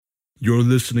You're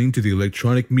listening to the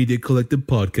Electronic Media Collective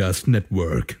Podcast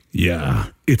Network. Yeah,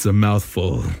 it's a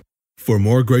mouthful. For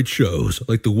more great shows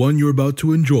like the one you're about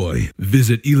to enjoy,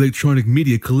 visit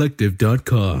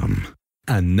electronicmediacollective.com.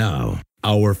 And now,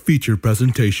 our feature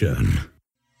presentation.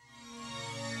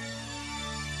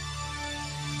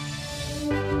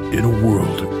 In a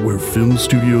world where film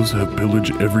studios have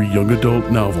pillaged every young adult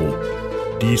novel,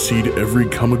 DC'd every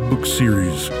comic book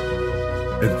series,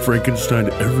 and Frankenstein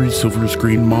every silver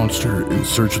screen monster in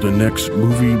search of the next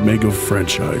movie mega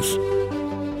franchise.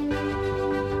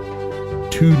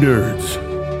 Two nerds,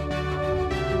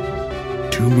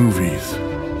 two movies,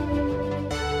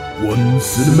 one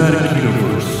cinematic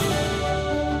universe.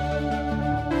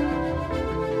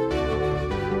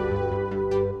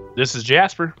 This is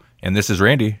Jasper. And this is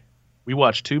Randy. We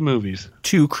watched two movies.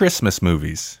 Two Christmas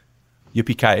movies.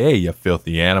 Yippee-ki-yay, you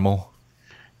filthy animal.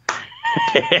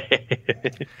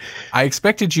 I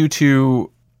expected you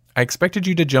to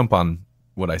jump on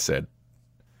what I said.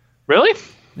 Really?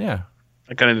 Yeah.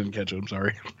 I kind of didn't catch it. I'm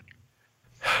sorry.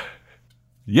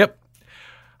 Yep.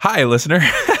 Hi, listener.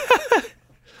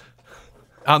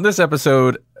 On this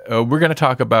episode, we're going to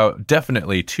talk about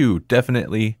definitely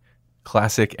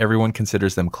classic, everyone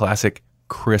considers them classic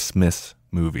Christmas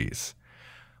movies.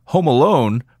 Home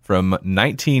Alone from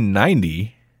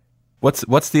 1990.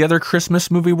 What's the other Christmas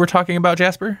movie we're talking about,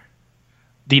 Jasper?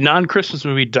 The non-Christmas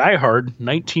movie Die Hard,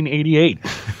 1988.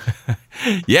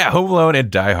 Yeah, Home Alone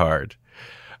and Die Hard.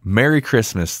 Merry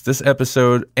Christmas. This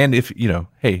episode, and if you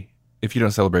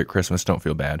don't celebrate Christmas, don't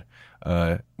feel bad.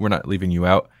 We're not leaving you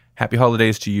out. Happy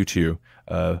holidays to you too.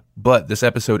 But this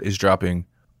episode is dropping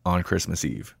on Christmas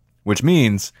Eve, which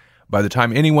means by the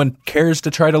time anyone cares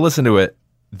to try to listen to it,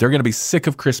 they're going to be sick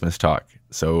of Christmas talk.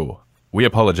 So we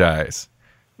apologize.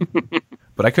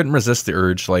 But I couldn't resist the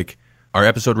urge. Like, our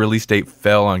episode release date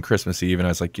fell on Christmas Eve, and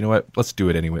I was like, you know what? Let's do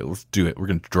it anyway. Let's do it. We're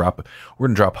gonna drop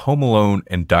Home Alone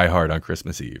and Die Hard on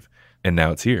Christmas Eve, and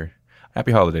now it's here.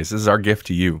 Happy holidays. This is our gift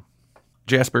to you,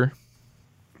 Jasper.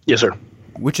 Yes, sir.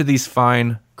 Which of these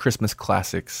fine Christmas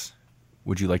classics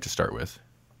would you like to start with?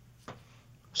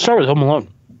 Start with Home Alone.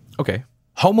 Okay.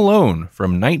 Home Alone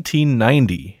from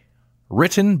 1990,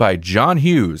 written by John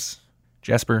Hughes.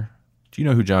 Jasper, do you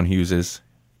know who John Hughes is?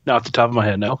 Not off the top of my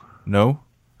head, no. No?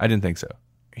 I didn't think so.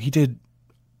 He did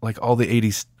like all the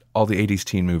 80s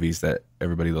teen movies that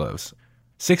everybody loves.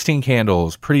 16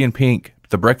 Candles, Pretty in Pink,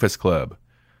 The Breakfast Club.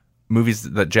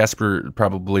 Movies that Jasper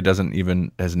probably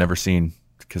has never seen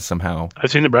because somehow. I've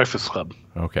seen The Breakfast Club.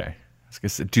 Okay.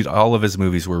 Dude, all of his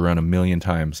movies were run a million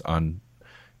times on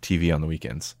TV on the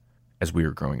weekends as we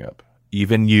were growing up.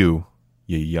 Even you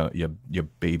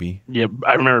baby. Yeah,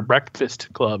 I remember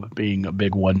Breakfast Club being a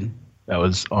big one that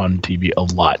was on TV a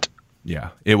lot.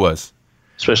 Yeah, it was.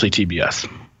 Especially TBS.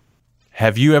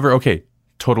 Have you ever,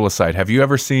 total aside, have you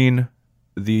ever seen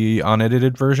the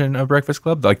unedited version of Breakfast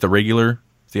Club? Like the regular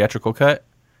theatrical cut?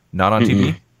 Not on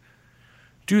TV?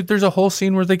 Dude, there's a whole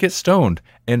scene where they get stoned.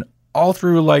 And all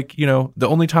through, the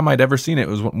only time I'd ever seen it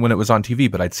was when it was on TV,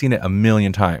 but I'd seen it a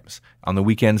million times. On the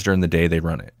weekends during the day, they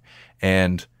run it.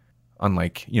 And on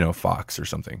Fox or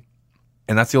something.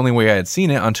 And that's the only way I had seen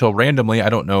it until randomly, I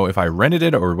don't know if I rented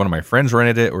it or one of my friends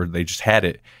rented it or they just had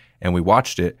it and we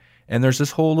watched it. And there's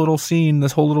this whole little scene,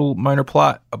 this whole little minor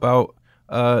plot about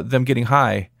them getting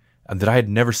high that I had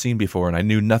never seen before and I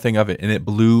knew nothing of it. And it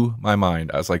blew my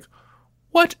mind. I was like,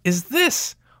 what is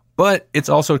this? But it's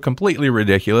also completely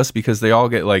ridiculous because they all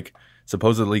get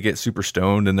supposedly get super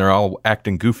stoned and they're all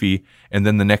acting goofy. And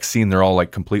then the next scene, they're all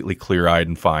completely clear eyed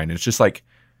and fine. And it's just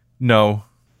no.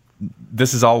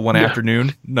 This is all one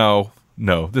afternoon? No,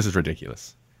 this is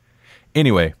ridiculous.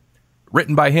 Anyway,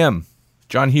 written by him,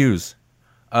 John Hughes,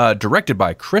 directed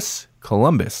by Chris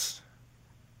Columbus.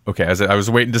 Okay, I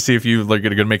was waiting to see if you were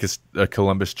going to make a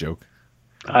Columbus joke.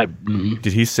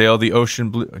 Did he sail the ocean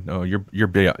blue? No, you're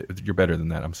better than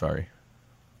that. I'm sorry.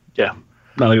 Yeah,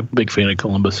 not a big fan of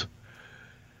Columbus.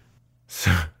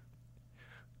 So,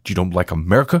 you don't like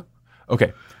America?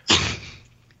 Okay.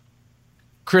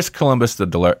 Chris Columbus,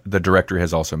 the director,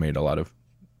 has also made a lot of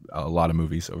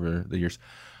movies over the years,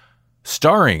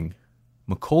 starring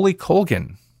Macaulay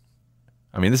Culkin.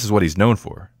 I mean, this is what he's known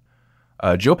for.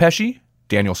 Joe Pesci,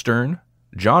 Daniel Stern,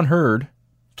 John Hurd,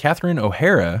 Catherine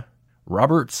O'Hara,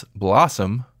 Robert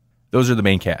Blossom. Those are the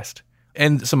main cast,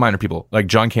 and some minor people like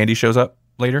John Candy shows up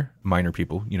later. Minor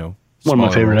people, one of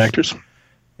my favorite actors.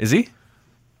 Is he?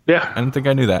 Yeah, I didn't think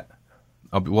I knew that.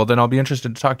 Then I'll be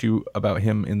interested to talk to you about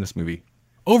him in this movie.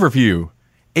 Overview.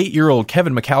 8-year-old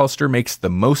Kevin McAllister makes the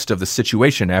most of the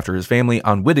situation after his family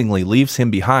unwittingly leaves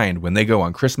him behind when they go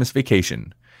on Christmas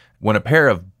vacation. When a pair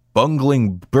of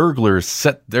bungling burglars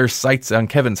set their sights on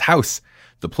Kevin's house.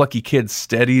 The plucky kid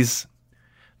stands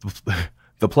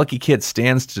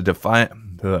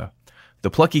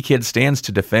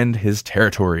to defend his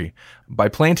territory. By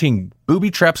planting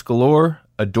booby traps galore,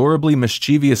 adorably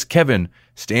mischievous Kevin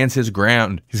stands his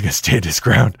ground. He's going to stand his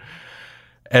ground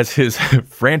as his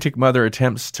frantic mother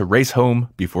attempts to race home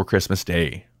before Christmas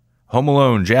Day. Home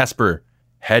Alone, Jasper,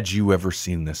 had you ever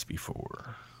seen this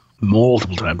before?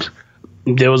 Multiple times.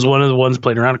 There was one of the ones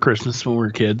played around at Christmas when we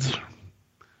were kids.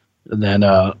 And then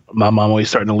my mom always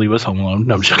starting to leave us home alone.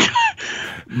 No, I'm joking.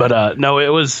 But no, it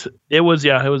was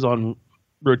on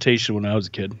rotation when I was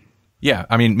a kid. Yeah,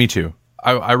 I mean, me too.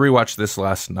 I rewatched this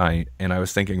last night, and I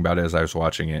was thinking about it as I was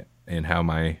watching it and how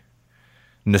my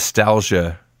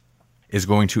nostalgia is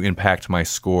going to impact my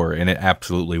score, and it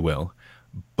absolutely will.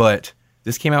 But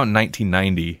this came out in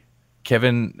 1990.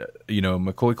 Kevin,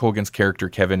 Macaulay Culkin's character,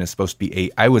 Kevin, is supposed to be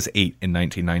 8. I was 8 in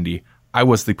 1990. I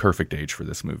was the perfect age for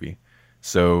this movie.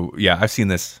 So, yeah, I've seen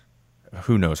this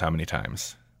who knows how many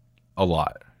times. A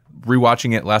lot.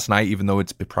 Rewatching it last night, even though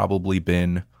it's probably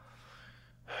been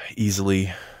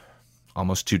easily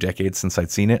almost 2 decades since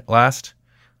I'd seen it last,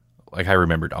 like, I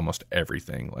remembered almost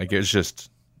everything. Like, it's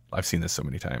just, I've seen this so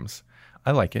many times.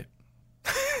 I like it.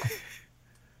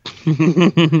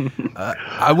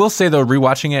 I will say, though,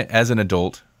 rewatching it as an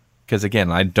adult, because, again,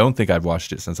 I don't think I've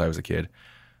watched it since I was a kid,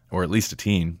 or at least a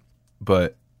teen,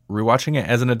 but rewatching it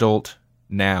as an adult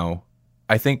now,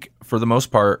 I think, for the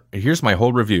most part, here's my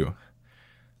whole review.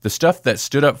 The stuff that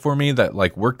stood up for me, that,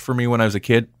 like, worked for me when I was a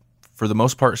kid, for the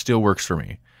most part, still works for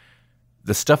me.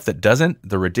 The stuff that doesn't,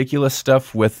 the ridiculous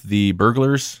stuff with the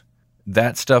burglars,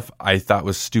 that stuff I thought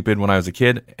was stupid when I was a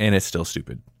kid, and it's still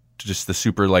stupid. Just the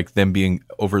super, like, them being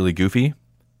overly goofy.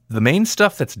 The main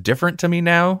stuff that's different to me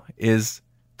now is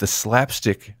the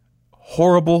slapstick,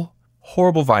 horrible,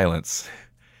 horrible violence.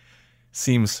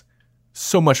 Seems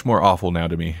so much more awful now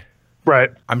to me.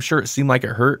 Right. I'm sure it seemed like it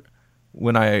hurt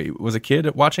when I was a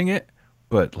kid watching it,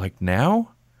 but, like,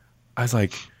 now, I was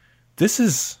like, this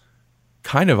is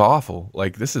kind of awful.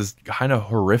 Like, this is kind of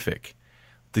horrific.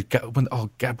 When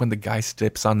the guy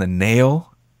steps on the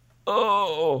nail,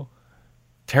 oh,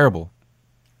 terrible.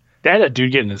 That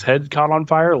dude getting his head caught on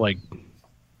fire, like,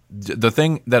 the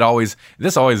thing that always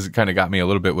kind of got me a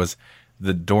little bit was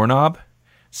the doorknob.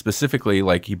 Specifically,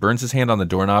 like, he burns his hand on the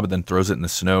doorknob and then throws it in the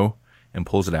snow and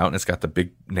pulls it out, and it's got the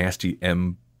big nasty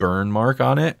M burn mark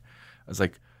on it. I was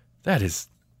like, that is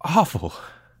awful.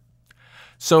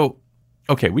 So,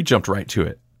 okay, we jumped right to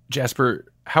it. Jasper,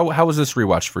 how was this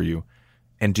rewatch for you?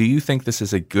 And do you think this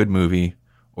is a good movie,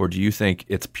 or do you think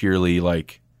it's purely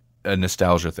like a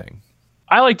nostalgia thing?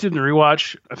 I liked it in the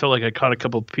rewatch. I felt like I caught a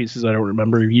couple of pieces I don't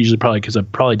remember. Usually probably because I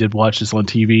probably did watch this on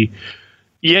TV.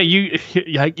 Yeah, you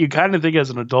kind of think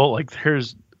as an adult, like,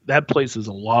 that place is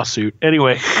a lawsuit.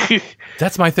 Anyway.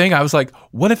 That's my thing. I was like,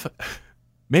 what if,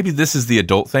 maybe this is the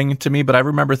adult thing to me, but I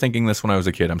remember thinking this when I was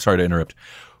a kid. I'm sorry to interrupt.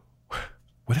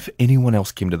 What if anyone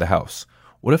else came to the house?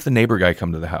 What if the neighbor guy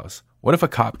come to the house? What if a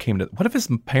cop what if his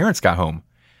parents got home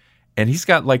and he's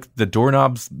got, like, the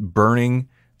doorknobs burning?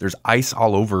 There's ice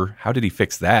all over. How did he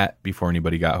fix that before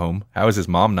anybody got home? How is his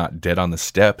mom not dead on the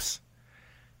steps?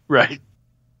 Right.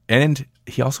 And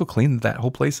he also cleaned that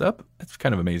whole place up. That's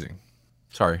kind of amazing.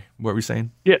 Sorry, what were we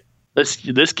saying? Yeah, this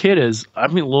kid is,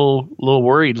 I'm a little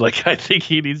worried. Like, I think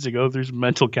he needs to go through some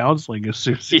mental counseling as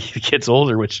soon as he gets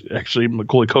older, which actually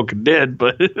Macaulay Culkin did.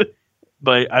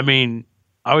 But I mean,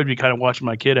 I would be kind of watching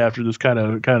my kid after this kind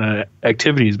of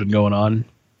activity has been going on.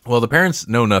 Well, the parents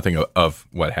know nothing of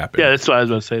what happened. Yeah, that's what I was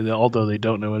going to say, that although they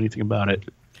don't know anything about it.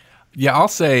 Yeah, I'll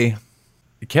say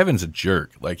Kevin's a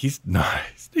jerk. Like, he's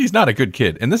not a good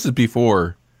kid. And this is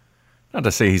before, not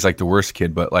to say he's, like, the worst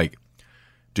kid, but, like,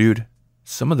 dude,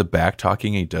 some of the back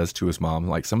talking he does to his mom,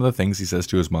 like, some of the things he says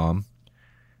to his mom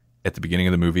at the beginning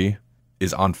of the movie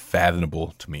is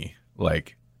unfathomable to me.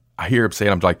 Like, I hear him say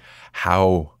it, I'm like,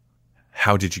 how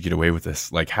did you get away with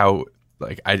this? Like, how,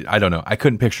 like, I don't know. I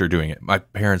couldn't picture doing it. My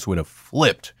parents would have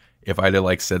flipped if I'd have,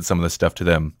 like, said some of the stuff to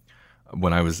them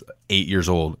when I was 8 years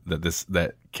old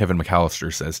that Kevin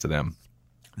McAllister says to them.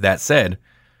 That said,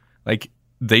 like,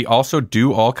 they also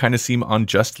do all kind of seem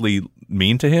unjustly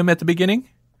mean to him at the beginning.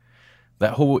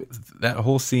 That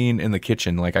whole scene in the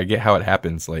kitchen, like, I get how it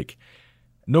happens. Like,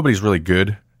 nobody's really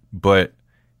good, but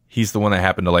he's the one that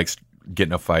happened to, like, get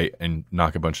in a fight and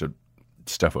knock a bunch of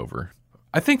stuff over.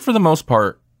 I think for the most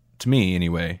part, to me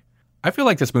anyway, I feel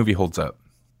like this movie holds up.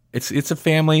 It's a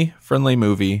family-friendly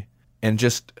movie, and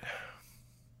just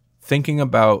thinking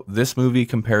about this movie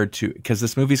compared to, because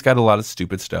this movie's got a lot of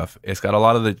stupid stuff. It's got a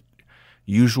lot of the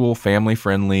usual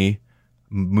family-friendly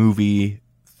movie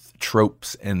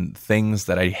tropes and things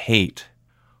that I hate,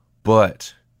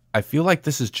 but I feel like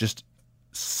this is just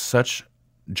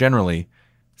generally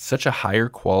such a higher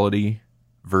quality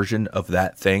version of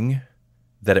that thing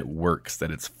that it works,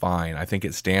 that it's fine. I think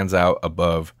it stands out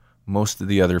above most of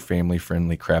the other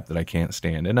family-friendly crap that I can't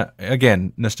stand. And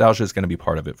again, nostalgia is going to be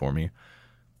part of it for me.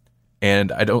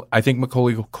 And I think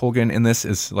Macaulay Culkin in this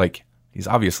is like, he's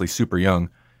obviously super young.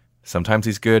 Sometimes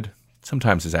he's good.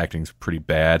 Sometimes his acting's pretty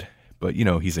bad. But,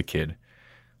 he's a kid.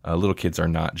 Little kids are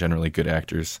not generally good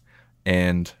actors.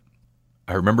 And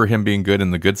I remember him being good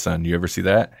in The Good Son. You ever see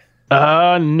that?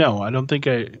 No, I don't think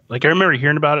I remember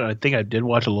hearing about it. I think I did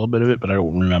watch a little bit of it, but I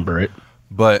don't remember it.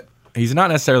 But he's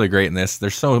not necessarily great in this.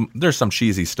 There's some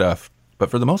cheesy stuff, but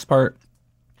for the most part,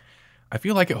 I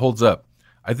feel like it holds up.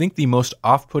 I think the most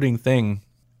off-putting thing,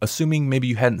 assuming maybe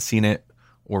you hadn't seen it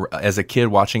or as a kid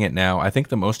watching it now, I think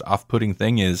the most off-putting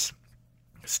thing is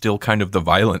still kind of the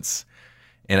violence.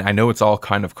 And I know it's all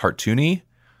kind of cartoony,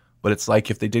 but it's like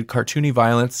if they did cartoony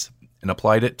violence and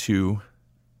applied it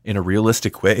in a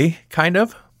realistic way, kind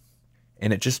of,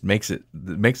 and it just makes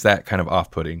that kind of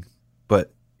off-putting.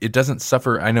 But it doesn't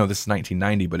suffer. I know this is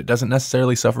 1990, but it doesn't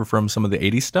necessarily suffer from some of the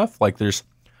 80s stuff. Like there's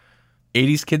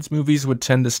 80s kids movies would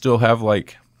tend to still have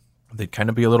they'd kind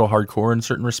of be a little hardcore in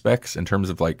certain respects in terms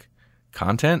of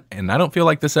content. And I don't feel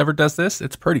like this ever does this.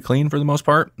 It's pretty clean for the most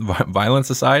part. Violence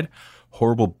aside,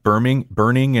 horrible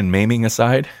burning and maiming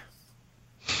aside.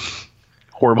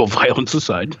 Horrible violence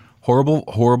aside.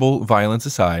 Horrible violence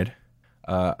aside.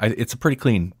 It's a pretty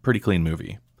clean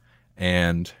movie.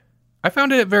 And I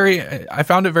found it very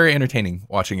entertaining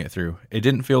watching it through. It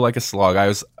didn't feel like a slog. I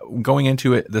was going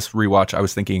into it, this rewatch, I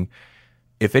was thinking,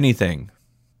 if anything,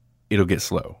 it'll get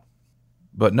slow.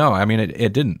 But no, I mean,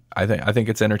 it didn't. I think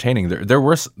it's entertaining. There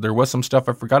was some stuff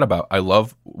I forgot about. I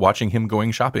love watching him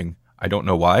going shopping. I don't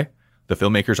know why. The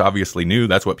filmmakers obviously knew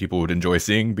that's what people would enjoy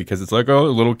seeing because it's like, oh, a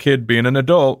little kid being an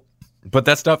adult. But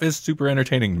that stuff is super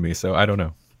entertaining to me, so I don't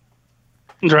know.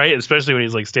 Right, especially when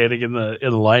he's standing in the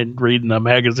line reading a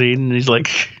magazine, and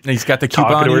he's got the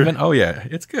coupon even. Oh yeah,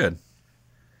 it's good.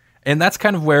 And that's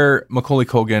kind of where Macaulay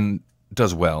Culkin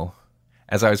does well.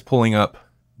 As I was pulling up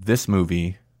this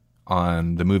movie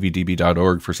on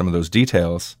themoviedb.org for some of those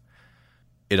details,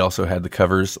 it also had the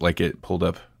covers. It pulled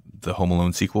up the Home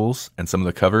Alone sequels and some of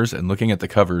the covers. And looking at the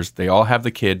covers, they all have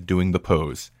the kid doing the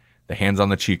pose, the hands on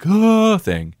the cheek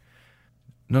thing.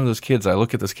 None of those kids. I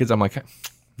look at those kids. I'm like,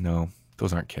 no.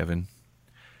 Those aren't Kevin.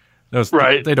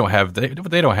 Right. They don't have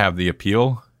the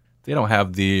appeal. They don't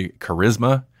have the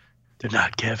charisma. They're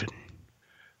not Kevin.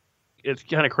 It's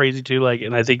kind of crazy too.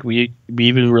 And I think we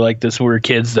even were like this when we were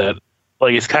kids. That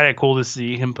it's kind of cool to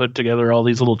see him put together all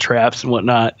these little traps and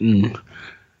whatnot, and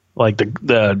what's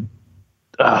the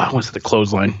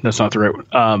clothesline? That's not the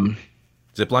right one.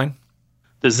 Zip line.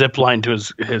 The zip line to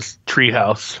his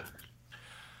treehouse.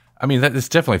 I mean, that is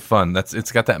definitely fun.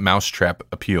 It's got that mousetrap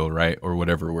appeal, right? Or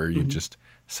whatever, where you just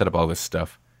set up all this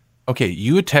stuff. Okay,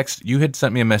 you had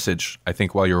sent me a message, I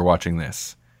think, while you were watching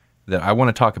this, that I want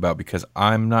to talk about because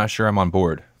I'm not sure I'm on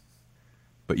board.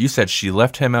 But you said she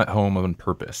left him at home on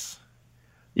purpose.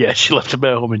 Yeah, she left him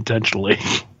at home intentionally.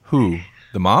 Who?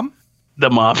 The mom? The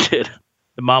mom did.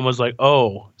 The mom was like,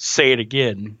 oh, say it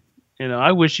again.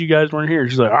 I wish you guys weren't here.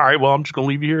 She's like, all right, well, I'm just going to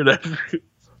leave you here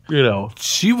then.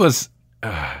 She was...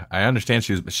 I understand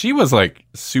she was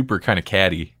super kind of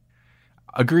catty.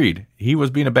 Agreed. He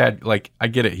was being a bad, I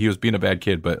get it. He was being a bad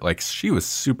kid, but she was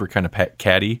super kind of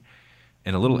catty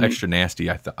and a little extra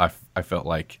nasty. I felt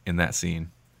like in that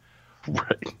scene.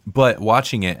 Right. But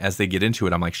watching it as they get into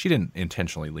it, I'm like, she didn't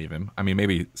intentionally leave him. I mean,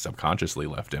 maybe subconsciously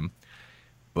left him,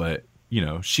 but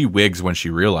she wigs when she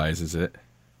realizes it.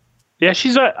 Yeah.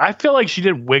 I feel like she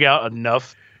didn't wig out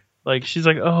enough. She's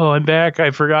like, oh, I'm back. I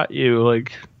forgot you.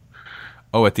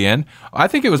 Oh, at the end? I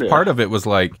think it was part of it was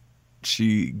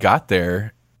she got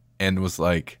there and was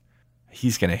like,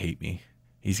 he's going to hate me.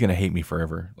 He's going to hate me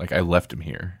forever. I left him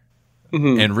here.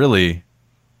 Mm-hmm. And really,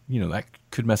 that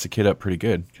could mess a kid up pretty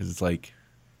good because it's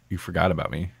you forgot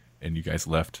about me and you guys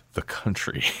left the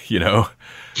country,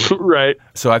 Right.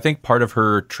 So I think part of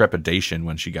her trepidation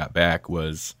when she got back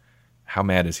was, how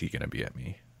mad is he going to be at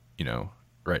me,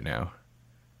 right now?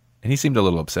 And he seemed a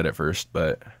little upset at first,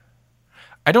 but...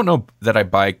 I don't know that I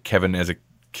buy Kevin as a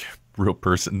real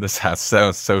person. This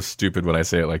sounds so stupid when I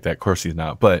say it like that. Of course he's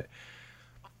not, but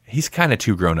he's kind of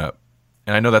too grown up.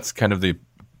 And I know that's kind of the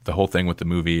whole thing with the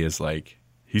movie is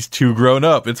he's too grown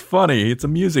up. It's funny. It's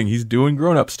amusing. He's doing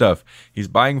grown up stuff. He's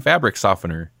buying fabric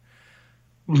softener.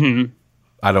 Mm-hmm.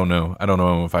 I don't know. I don't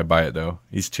know if I buy it though.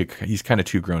 He's kind of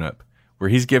too grown up where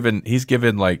he's given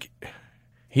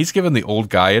the old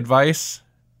guy advice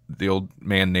the old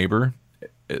man neighbor,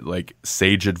 like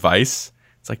sage advice.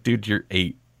 It's like, dude, you're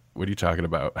 8. What are you talking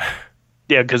about?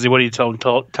 Yeah, because what do you tell him?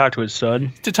 Talk to his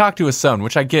son? To talk to his son,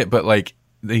 which I get, but like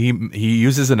he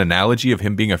uses an analogy of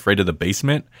him being afraid of the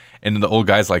basement, and the old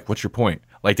guy's like, what's your point?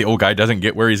 Like the old guy doesn't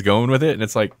get where he's going with it, and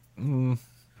it's like,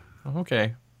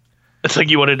 okay. It's like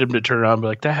you wanted him to turn around and be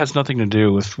like, that has nothing to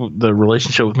do with the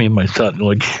relationship with me and my son.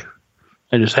 Like,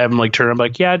 I just have him like turn around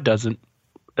like, yeah, it doesn't.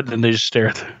 And then they just stare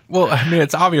at them. Well, I mean,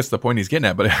 it's obvious the point he's getting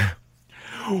at, but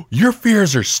your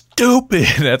fears are stupid.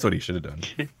 That's what he should have done.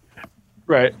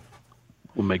 Right.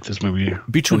 We'll make this movie 10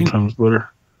 Between- times better.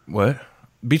 What?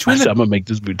 I'm going to make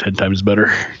this movie 10 times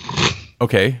better.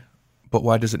 Okay, but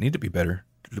why does it need to be better?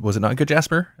 Was it not good,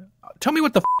 Jasper? Tell me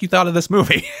what the you thought of this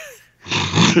movie.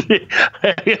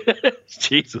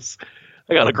 Jesus.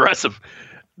 I got aggressive.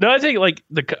 No, I think like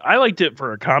I liked it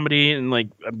for a comedy, and like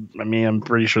I mean I'm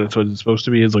pretty sure that's what it's supposed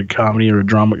to be, is like comedy or a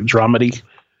dramedy.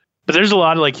 But there's a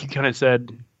lot of, like you kind of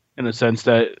said, in the sense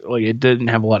that like it didn't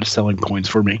have a lot of selling points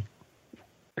for me.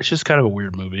 It's just kind of a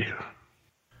weird movie.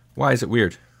 Why is it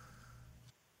weird?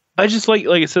 I just like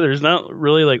I said, there's not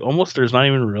really there's not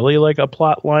even really like a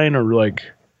plot line, or like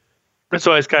that's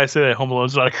why I kind of say that Home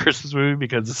Alone's not a Christmas movie,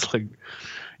 because it's like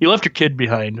you left your kid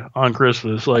behind on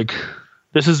Christmas. Like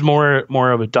this is more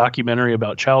of a documentary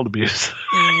about child abuse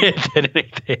than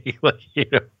anything. Like, you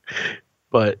know,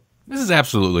 but This is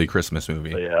absolutely a Christmas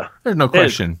movie. yeah, There's no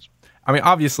question. I mean,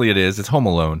 obviously it is. It's Home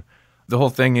Alone. The whole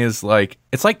thing is like,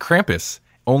 it's like Krampus.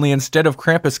 Only instead of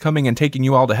Krampus coming and taking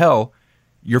you all to hell,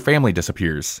 your family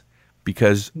disappears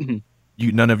because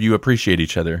none of you appreciate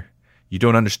each other. You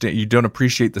don't understand. You don't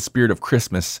appreciate the spirit of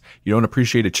Christmas. You don't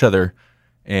appreciate each other.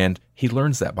 And he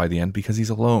learns that by the end because he's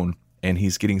alone and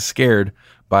he's getting scared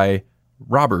by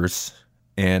robbers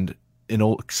and an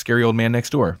old scary old man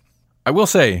next door. I will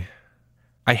say,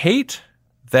 I hate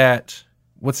that.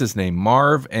 What's his name?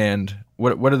 Marv and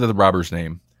what are the robbers'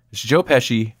 name? It's Joe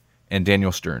Pesci and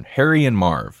Daniel Stern. Harry and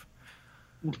Marv.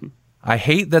 I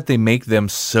hate that they make them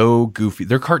so goofy.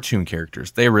 They're cartoon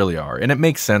characters. They really are. And it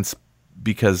makes sense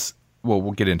because, well,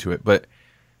 we'll get into it, but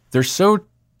they're so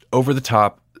over the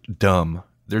top dumb.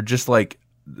 They're just like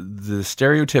the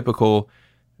stereotypical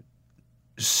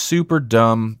super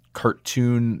dumb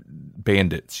cartoon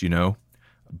bandits, you know,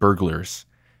 burglars.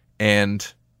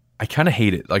 And I kind of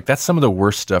hate it. Like that's some of the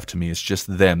worst stuff to me. It's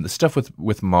just them. The stuff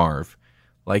with Marv,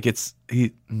 like it's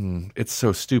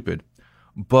so stupid.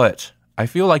 But I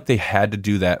feel like they had to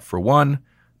do that for one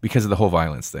because of the whole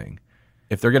violence thing.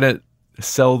 If they're gonna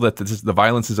sell that the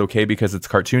violence is okay because it's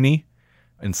cartoony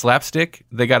and slapstick,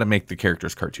 they got to make the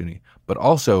characters cartoony. But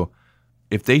also,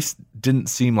 if they didn't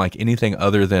seem like anything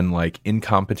other than like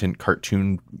incompetent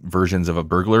cartoon versions of a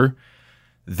burglar,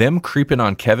 them creeping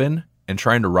on Kevin and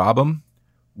trying to rob him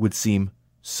would seem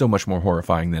so much more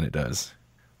horrifying than it does.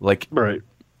 Like, right.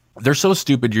 They're so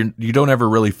stupid, you don't ever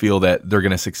really feel that they're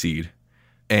going to succeed.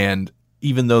 And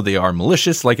even though they are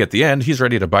malicious, like at the end, he's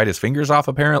ready to bite his fingers off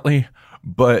apparently,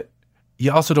 but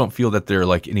you also don't feel that they're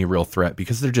like any real threat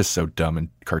because they're just so dumb and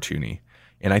cartoony.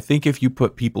 And I think if you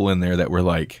put people in there that were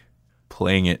like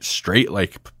playing it straight,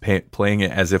 like playing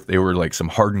it as if they were like some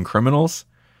hardened criminals,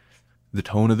 the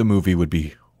tone of the movie would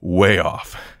be way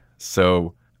off.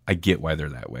 So I get why they're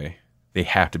that way. They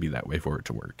have to be that way for it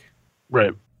to work.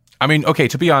 Right. I mean, okay,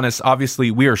 to be honest,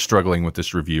 obviously we are struggling with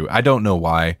this review. I don't know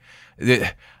why.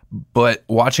 But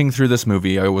watching through this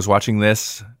movie, I was watching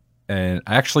this, and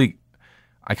I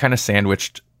kind of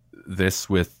sandwiched this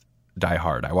with Die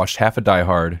Hard. I watched half of Die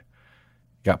Hard,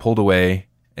 got pulled away,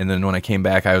 and then when I came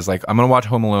back, I was like, I'm going to watch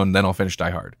Home Alone, then I'll finish Die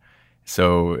Hard.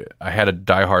 So I had a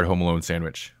Die Hard Home Alone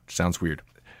sandwich, which sounds weird.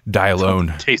 Die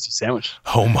Alone. Tasty sandwich.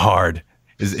 Home Hard.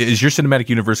 Is your cinematic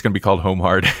universe going to be called Home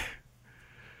Hard?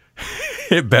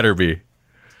 It better be.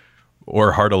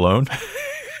 Or Heart Alone.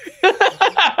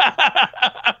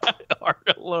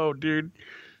 Heart Alone, dude.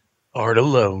 Heart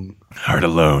Alone. Heart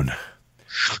Alone.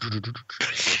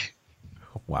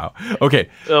 Wow. Okay.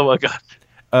 Oh my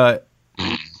god.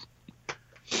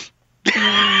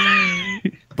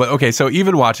 But okay, so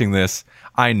even watching this,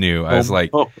 I knew. I was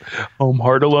like, Home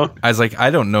Heart Alone. I was like, I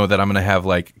don't know that I'm going to have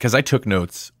like, because I took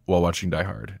notes while watching Die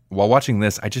Hard. While watching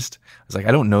this, I was like,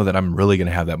 I don't know that I'm really going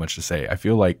to have that much to say. I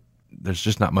feel like there's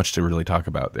just not much to really talk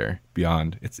about there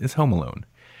beyond it's Home Alone.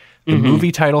 The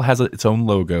movie title has its own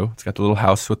logo. It's got the little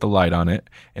house with the light on it.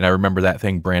 And I remember that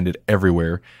thing branded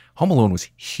everywhere. Home Alone was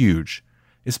huge.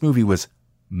 This movie was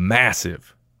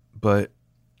massive. But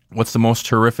what's the most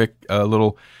horrific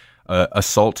little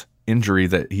assault injury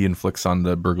that he inflicts on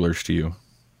the burglars to you?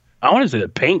 I want to say the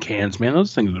paint cans, man.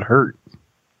 Those things would hurt.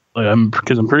 Like,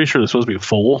 because I'm pretty sure they're supposed to be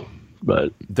full.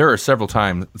 But there are several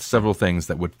things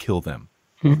that would kill them.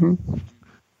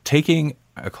 Taking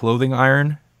a clothing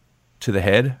iron to the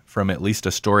head from at least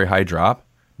a story high drop,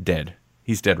 dead.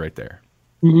 He's dead right there.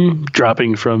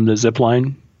 Dropping from the zip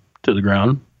line to the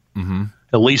ground.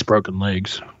 At least broken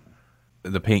legs.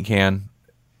 The paint can,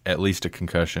 at least a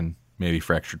concussion, maybe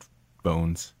fractured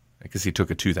bones. I guess he took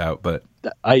a tooth out, but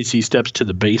The icy steps to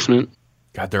the basement.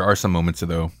 God, there are some moments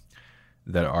though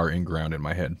that are inground in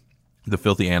my head. The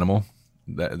filthy animal,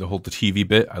 the TV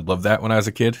bit. I loved that when I was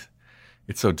a kid.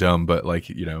 It's so dumb, but like,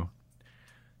 you know,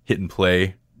 hit and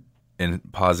play and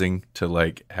pausing to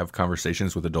like have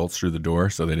conversations with adults through the door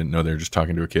so they didn't know they were just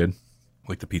talking to a kid,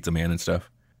 like the pizza man and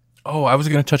stuff. Oh, I was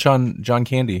going to touch on John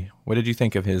Candy. What did you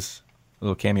think of his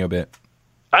little cameo bit?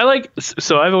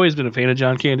 So I've always been a fan of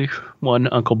John Candy. One,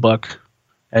 Uncle Buck,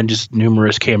 and just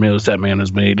numerous cameos that man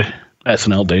has made.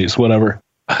 SNL days, whatever.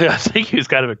 I think he was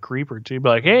kind of a creeper too. But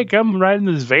like, hey, come ride in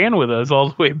this van with us all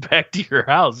the way back to your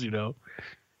house, you know.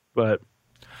 But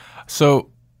so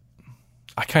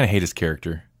I kind of hate his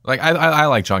character. Like I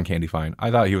like John Candy fine. I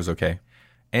thought he was okay.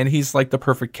 And he's like the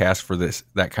perfect cast for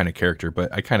that kind of character,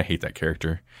 but I kind of hate that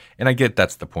character. And I get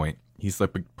that's the point. He's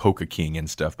like a polka king and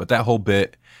stuff. But that whole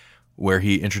bit where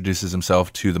he introduces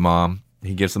himself to the mom,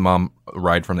 he gives the mom a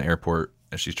ride from the airport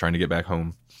as she's trying to get back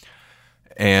home.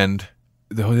 And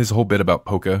his whole bit about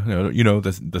polka, you know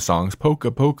the songs,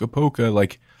 polka, polka, polka,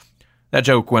 like that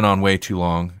joke went on way too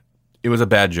long. It was a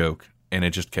bad joke and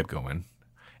it just kept going.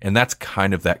 And that's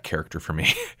kind of that character for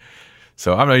me.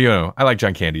 So I'm not, you know, I like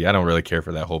John Candy. I don't really care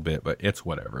for that whole bit, but it's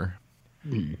whatever.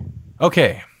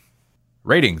 Okay.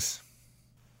 Ratings.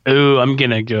 oh, I'm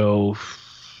gonna go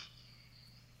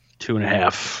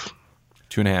 2.5.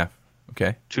 2.5.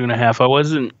 Okay.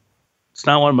 2.5. It's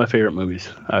not one of my favorite movies,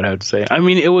 I'd have to say. I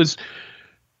mean, it was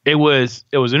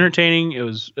entertaining. It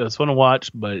was fun to watch,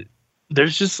 but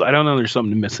there's just, I don't know, there's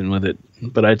something missing with it.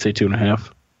 But I'd say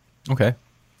 2.5. Okay.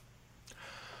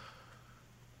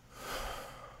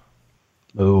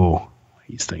 Oh,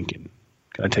 he's thinking.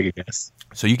 Can I take a guess?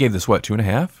 So you gave this what,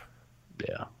 2.5?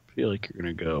 Yeah, I feel like you're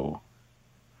gonna go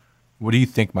What do you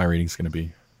think my rating's going to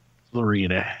be?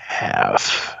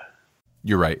 3.5.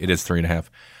 You're right. It is 3.5.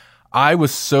 I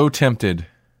was so tempted.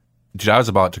 Dude, I was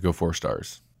about to go 4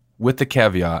 stars with the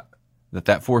caveat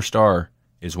that 4-star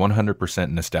is 100%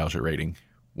 nostalgia rating.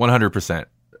 100%.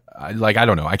 I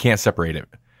don't know. I can't separate it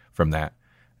from that.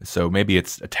 So maybe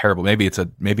it's a terrible, maybe it's a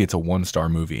 1-star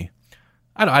movie.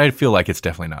 I feel like it's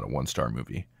definitely not a 1-star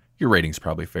movie. Your rating's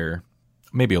probably fair.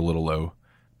 Maybe a little low,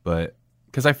 but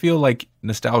because I feel like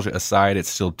nostalgia aside, it's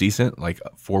still decent. Like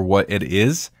for what it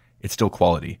is, it's still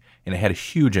quality, and it had a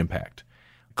huge impact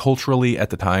culturally at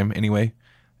the time, anyway.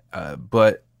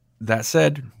 But that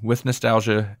said, with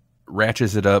nostalgia,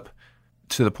 ratchets it up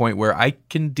to the point where I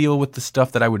can deal with the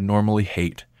stuff that I would normally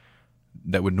hate,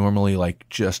 that would normally like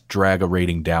just drag a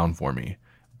rating down for me.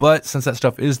 But since that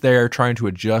stuff is there, trying to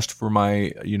adjust for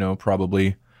my,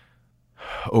 probably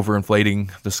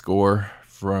overinflating the score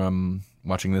from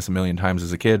watching this a million times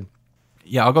as a kid.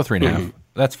 Yeah, I'll go 3.5.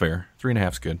 That's fair.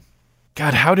 3.5 is good.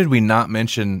 God, how did we not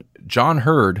mention John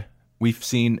Hurd? We've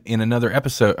seen in another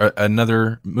episode,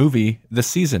 another movie this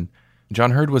season. John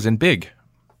Hurd was in Big.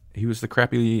 He was the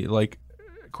crappy, like,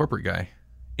 corporate guy.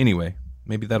 Anyway,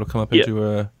 maybe that'll come up into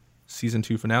a season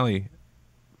 2 finale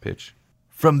pitch.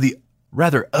 From the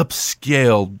rather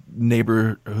upscale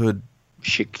neighborhood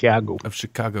of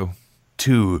Chicago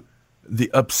to the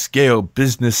upscale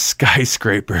business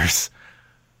skyscrapers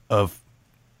of,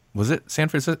 was it San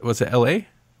Francisco? Was it LA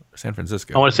or San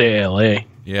Francisco? I want to say LA.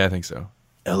 Yeah, I think so.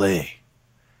 LA.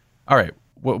 All right.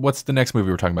 What's the next movie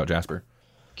we're talking about, Jasper?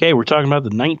 Okay, we're talking about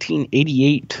the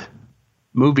 1988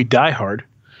 movie Die Hard,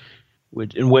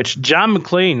 in which John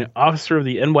McClane, officer of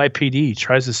the NYPD,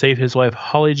 tries to save his wife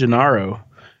Holly Gennaro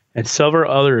and several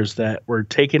others that were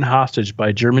taken hostage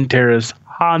by German terrorist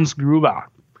Hans Gruber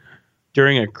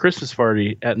during a Christmas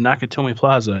party at Nakatomi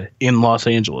Plaza in Los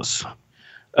Angeles.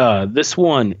 This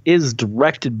one is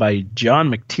directed by John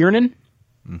McTiernan.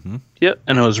 Mm-hmm. Yep,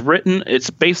 and it's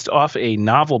based off a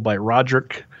novel by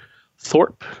Roderick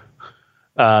Thorpe.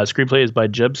 Screenplay is by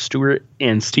Jeb Stewart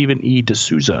and Stephen E.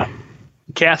 D'Souza.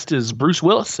 The cast is Bruce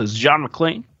Willis as John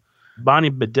McClane, Bonnie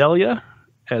Bedelia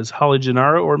as Holly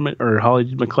Gennaro or Holly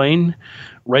McClane,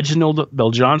 Reginald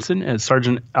Bell Johnson as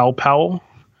Sergeant Al Powell,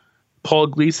 Paul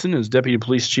Gleason as Deputy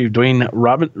Police Chief Dwayne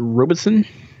Robertson,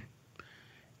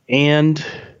 and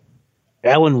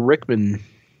Alan Rickman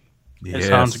as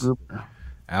Hans Gruber.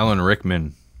 Alan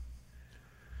Rickman.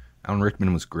 Alan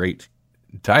Rickman was great.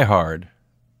 Die Hard.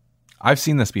 I've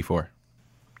seen this before.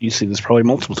 You've seen this probably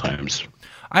multiple times.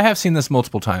 I have seen this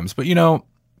multiple times, but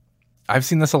I've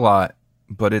seen this a lot,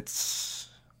 but this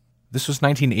was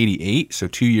 1988, so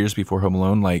 2 years before Home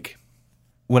Alone. Like,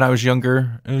 when I was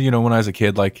younger, when I was a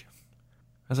kid, like,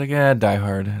 I was like, Die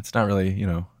Hard. It's not really,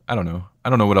 I don't know. I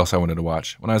don't know what else I wanted to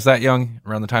watch. When I was that young,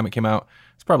 around the time it came out,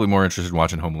 I was probably more interested in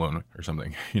watching Home Alone or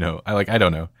something. I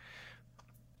don't know.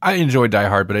 I enjoyed Die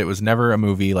Hard, but it was never a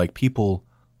movie like people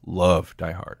love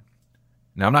Die Hard.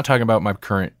 Now, I'm not talking about my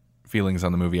current feelings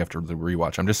on the movie after the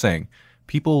rewatch. I'm just saying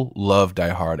people love Die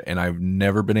Hard, and I've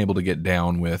never been able to get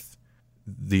down with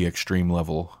the extreme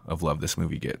level of love this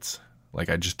movie gets. Like,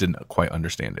 I just didn't quite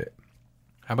understand it.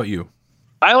 How about you?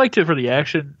 I liked it for the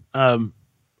action. I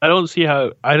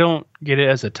don't get it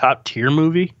as a top tier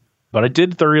movie, but I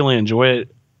did thoroughly enjoy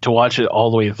it to watch it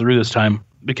all the way through this time,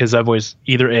 because I've always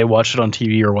either watched it on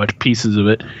TV or watched pieces of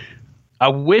it. I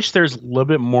wish there's a little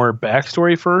bit more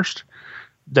backstory first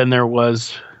than there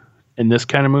was in this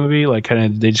kind of movie. Like,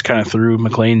 they just kind of threw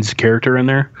McClane's character in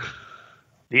there.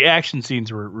 The action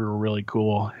scenes were really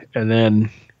cool, and then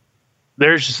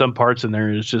there's just some parts in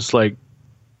there. It's just like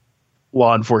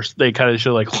law enforcement. They kind of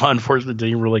show like law enforcement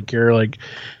didn't really care. Like,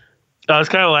 I was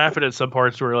kind of laughing at some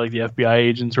parts where like the FBI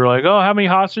agents were like, "Oh, how many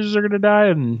hostages are going to die?"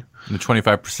 And the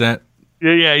 25%.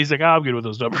 Yeah, he's like, I'm good with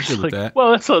those numbers. Like,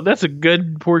 well, that's a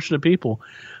good portion of people.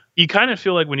 You kind of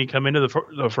feel like when you come into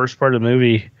the first part of the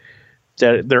movie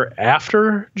that they're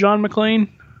after John McClane,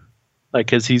 like,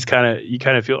 because you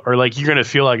kind of feel, or like you're gonna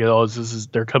feel like, oh,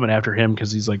 they're coming after him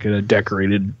because he's like a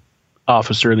decorated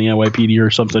officer in the NYPD or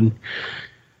something.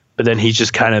 But then he's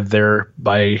just kind of there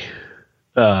by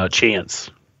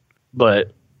chance.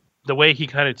 But the way he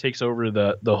kind of takes over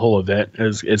the whole event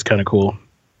is kind of cool.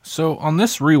 So on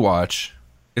this rewatch,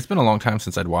 it's been a long time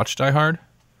since I'd watched Die Hard,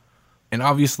 and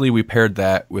obviously we paired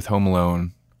that with Home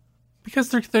Alone because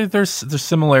there's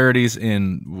similarities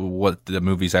in what the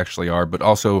movies actually are, but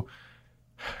also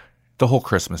the whole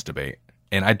Christmas debate.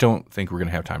 And I don't think we're going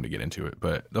to have time to get into it,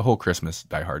 but the whole Christmas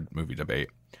Die Hard movie debate.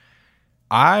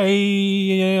 I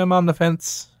am on the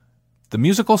fence. The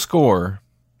musical score,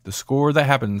 the score that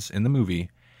happens in the movie,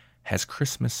 has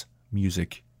Christmas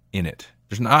music in it.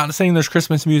 I'm not saying there's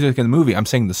Christmas music in the movie. I'm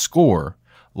saying the score,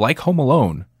 like Home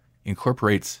Alone,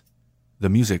 incorporates the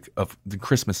music of the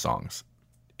Christmas songs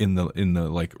in the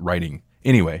like writing.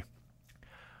 Anyway,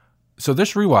 so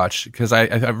this rewatch, because I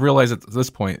realized at this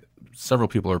point several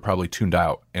people are probably tuned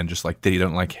out and just like they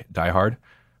don't like Die Hard.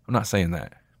 I'm not saying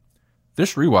that.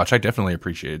 This rewatch, I definitely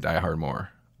appreciated Die Hard more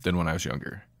than when I was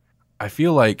younger. I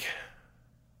feel like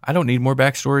I don't need more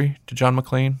backstory to John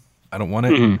McClane. I don't want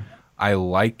it. Mm-hmm. I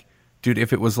like... Dude,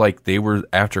 if it was like they were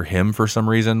after him for some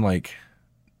reason, like,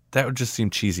 that would just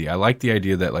seem cheesy. I like the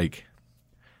idea that, like,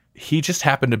 he just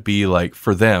happened to be, like,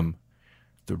 for them,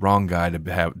 the wrong guy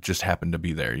to have just happened to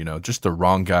be there, just the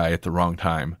wrong guy at the wrong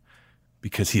time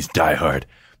because he's Die Hard.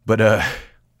 But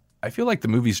I feel like the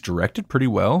movie's directed pretty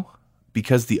well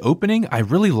because the opening, I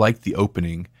really like the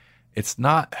opening. It's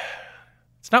not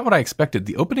what I expected.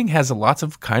 The opening has lots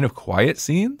of kind of quiet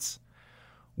scenes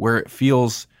where it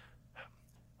feels...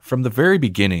 From the very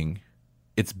beginning,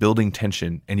 it's building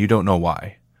tension, and you don't know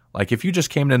why. Like, if you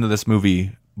just came into this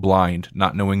movie blind,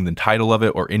 not knowing the title of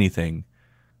it or anything,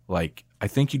 like, I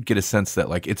think you'd get a sense that,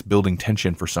 like, it's building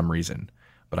tension for some reason.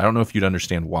 But I don't know if you'd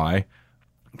understand why.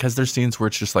 Because there's scenes where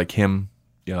it's just like him,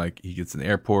 like, he gets in the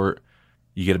airport,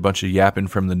 you get a bunch of yapping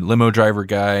from the limo driver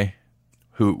guy,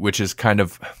 which is kind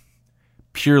of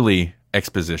purely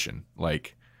exposition,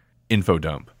 like, info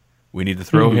dump. We need to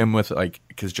throw him with, like,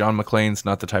 because John McClane's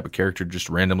not the type of character to just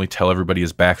randomly tell everybody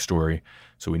his backstory.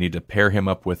 So we need to pair him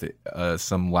up with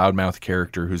some loudmouth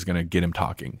character who's going to get him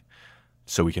talking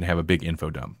so we can have a big info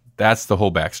dump. That's the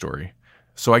whole backstory.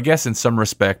 So I guess in some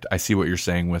respect, I see what you're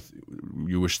saying with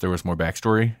you wish there was more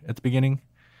backstory at the beginning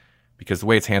because the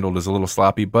way it's handled is a little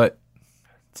sloppy, but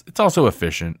it's also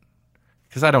efficient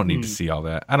because I don't need to see all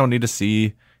that. I don't need to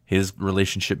see his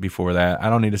relationship before that. I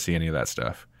don't need to see any of that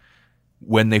stuff.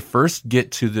 When they first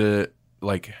get to the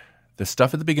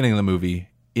stuff at the beginning of the movie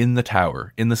in the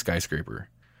tower, in the skyscraper,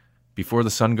 before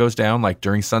the sun goes down, like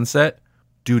during sunset,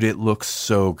 dude, it looks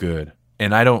so good.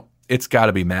 And it's got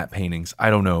to be matte paintings.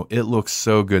 I don't know. It looks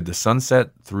so good. The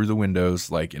sunset through the windows,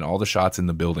 like in all the shots in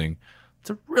the building. It's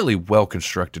a really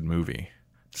well-constructed movie.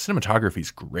 The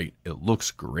cinematography's great. It looks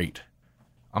great.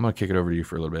 I'm going to kick it over to you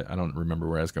for a little bit. I don't remember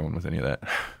where I was going with any of that.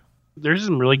 There's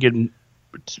some really good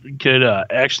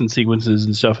action sequences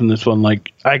and stuff in this one.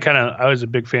 Like I was a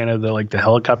big fan of the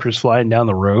helicopters flying down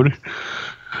the road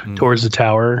towards the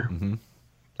tower. Mm-hmm.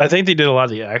 I think they did a lot of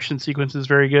the action sequences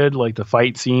very good, like the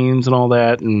fight scenes and all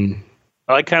that. And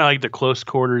I kind of like the close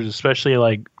quarters, especially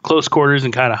like close quarters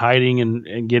and kind of hiding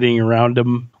and getting around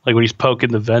him, like when he's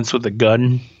poking the vents with the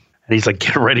gun and he's like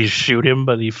getting ready to shoot him,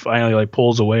 but he finally like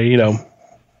pulls away, you know.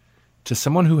 To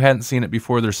someone who hadn't seen it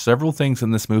before, there's several things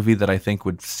in this movie that I think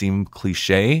would seem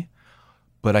cliche,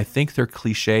 but I think they're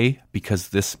cliche because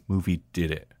this movie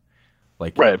did it.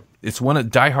 Like, right. It's one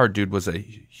of Die Hard, dude, was a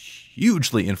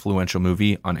hugely influential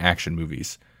movie on action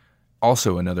movies.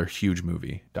 Also another huge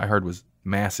movie. Die Hard was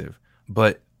massive,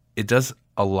 but it does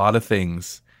a lot of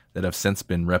things that have since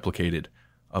been replicated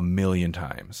a million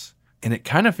times. And it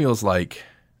kind of feels like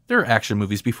there are action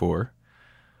movies before,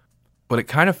 but it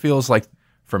kind of feels like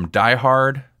from Die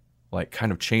Hard, like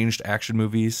kind of changed action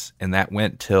movies, and that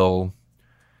went till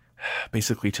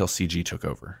CG took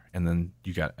over, and then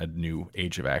you got a new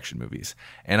age of action movies.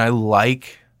 And I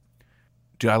like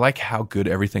how good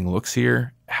everything looks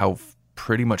here, how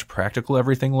pretty much practical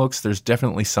everything looks. There's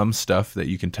definitely some stuff that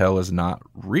you can tell is not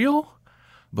real,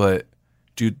 but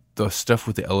dude, the stuff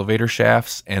with the elevator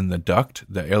shafts and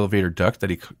the elevator duct that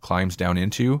he climbs down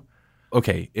into,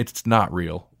 okay, it's not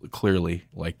real, clearly,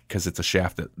 like, because it's a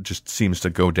shaft that just seems to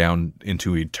go down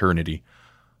into eternity.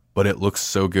 But it looks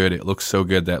so good. It looks so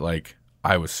good that, like,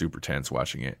 I was super tense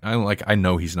watching it. I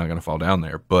know he's not going to fall down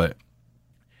there, but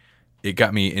it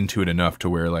got me into it enough to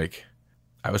where, like,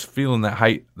 I was feeling that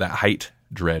height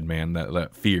dread, man,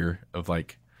 that fear of,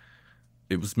 like,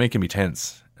 it was making me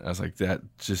tense. I was like, that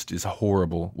just is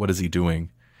horrible. What is he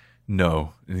doing?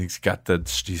 No. And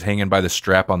he's hanging by the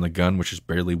strap on the gun, which is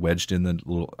barely wedged in the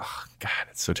little, oh, God,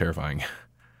 it's so terrifying.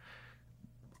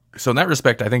 So in that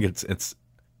respect, I think it's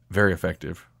very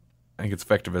effective. I think it's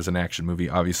effective as an action movie.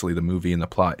 Obviously, the movie and the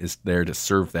plot is there to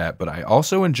serve that, but I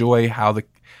also enjoy I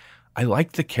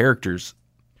like the characters.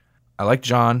 I like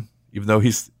John, even though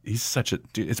he's such a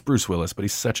dude. It's Bruce Willis, but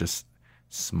he's such a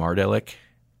smart aleck.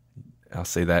 I'll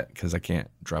say that because I can't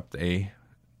drop the A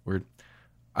word.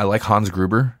 I like Hans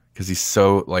Gruber because he's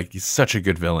such a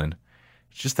good villain.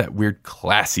 It's just that weird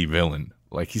classy villain.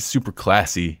 Like, he's super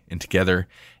classy and together,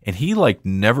 and he like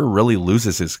never really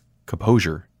loses his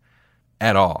composure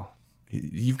at all.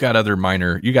 You've got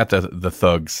you got the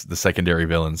thugs, the secondary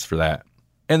villains for that.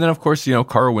 And then, of course, you know,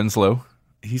 Carl Winslow,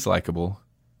 he's likable.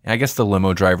 And I guess the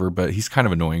limo driver, but he's kind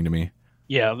of annoying to me.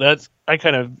 Yeah, I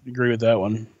kind of agree with that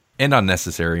one. And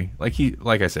unnecessary.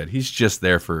 Like I said, he's just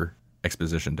there for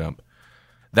exposition dump.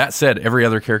 That said, every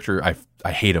other character,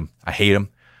 I hate him. I hate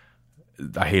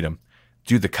him.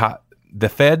 Dude, the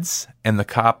feds and the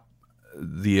cop,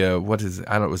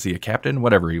 was he a captain?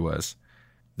 Whatever he was.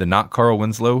 The not Carl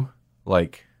Winslow,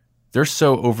 like, they're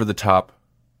so over the top,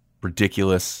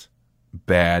 ridiculous,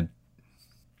 bad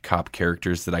cop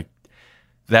characters that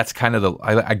that's kind of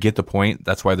I get the point.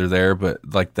 That's why they're there. But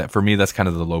like that, for me, that's kind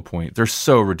of the low point. They're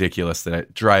so ridiculous that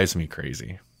it drives me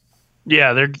crazy.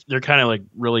 Yeah. They're kind of like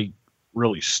really,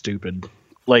 really stupid.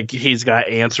 Like, he's got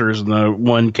answers, and the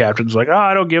one captain's like, oh,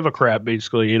 I don't give a crap,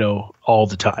 basically, you know, all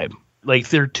the time. Like,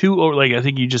 they're like, I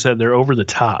think you just said they're over the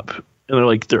top.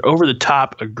 And they're over the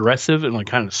top aggressive and like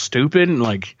kind of stupid and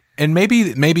like. And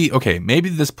maybe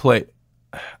this play,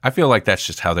 I feel like that's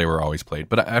just how they were always played.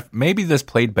 But maybe this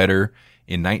played better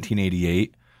in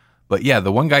 1988. But yeah,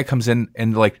 the one guy comes in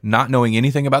and like not knowing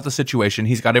anything about the situation.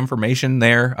 He's got information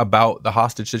there about the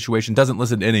hostage situation, doesn't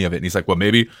listen to any of it. And he's like, well,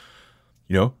 maybe,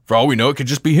 you know, for all we know, it could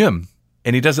just be him.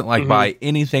 And he doesn't like buy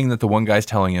anything that the one guy's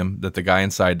telling him, that the guy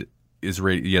inside is,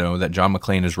 that John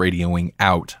McClane is radioing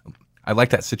out. I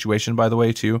like that situation, by the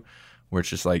way, too, where it's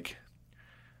just like,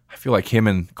 I feel like him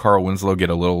and Carl Winslow get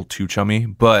a little too chummy,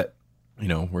 but, you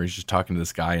know, where he's just talking to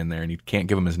this guy in there and he can't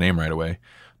give him his name right away.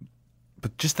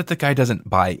 But just that the guy doesn't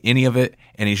buy any of it,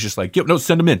 and he's just like, no,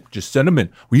 send him in. Just send him in.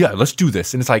 Well, yeah, let's do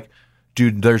this. And it's like,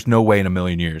 dude, there's no way in a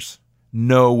million years.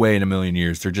 No way in a million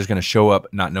years. They're just going to show up,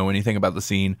 not know anything about the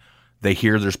scene. They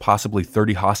hear there's possibly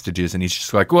 30 hostages, and he's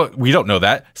just like, well, we don't know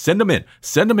that. Send them in.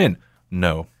 Send them in.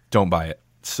 No, don't buy it.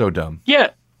 So dumb. Yeah.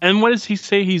 And what does he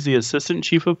say? He's the assistant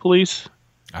chief of police?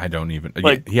 I don't even.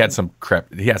 Like, he had some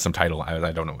crap. He had some title.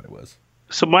 I don't know what it was.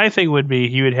 So my thing would be,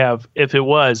 he would have, if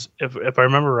I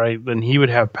remember right, then he would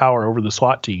have power over the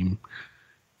SWAT team.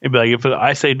 It'd be like, if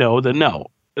I say no, then no.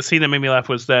 The scene that made me laugh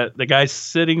was that the guy's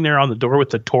sitting there on the door with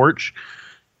the torch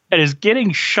and is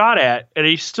getting shot at, and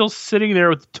he's still sitting there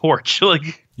with the torch.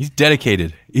 Like, he's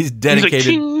dedicated. He's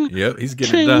dedicated. Like, yep, he's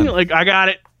getting it done. Like, I got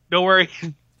it. Don't worry.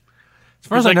 As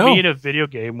far as I know, me in a video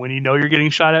game when you know you're getting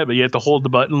shot at, but you have to hold the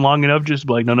button long enough, just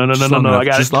be like, no, I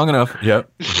got it. Just long enough.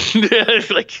 Yep.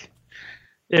 Like,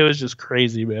 it was just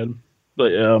crazy, man.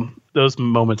 But those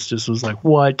moments just was like,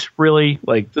 what? Really?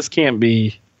 Like, this can't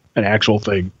be an actual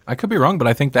thing. I could be wrong, but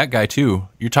I think that guy too.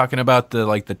 You're talking about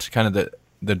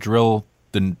the drill,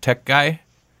 the tech guy?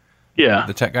 Yeah.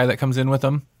 The tech guy that comes in with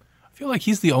them. I feel like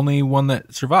he's the only one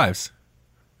that survives.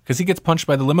 because he gets punched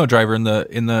by the limo driver in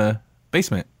the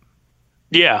basement,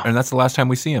 Yeah. and that's the last time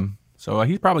we see him. So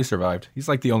he probably survived. He's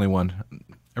like the only one.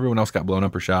 Everyone else got blown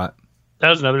up or shot. That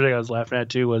was another thing I was laughing at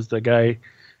too, was that guy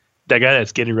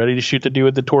that's getting ready to shoot the dude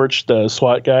with the torch, the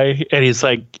SWAT guy, and he's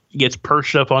like gets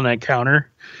perched up on that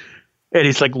counter, and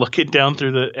he's like looking down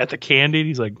at the candy, and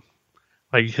he's like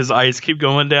his eyes keep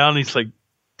going down. He's like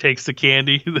takes the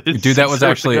candy. Dude, that was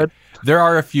actually, there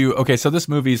are a few. Okay, so this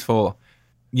movie's full,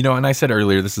 and I said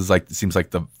earlier, this is like, it seems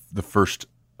like the first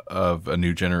of a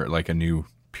new a new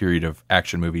period of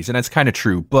action movies, and that's kind of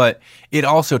true, but it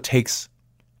also takes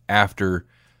after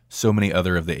so many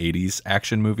other of the 80s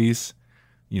action movies,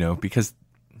 because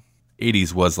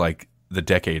 80s was like the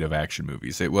decade of action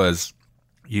movies. It was,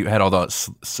 you had all the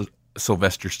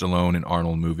Sylvester Stallone and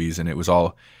Arnold movies, and it was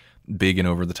all big and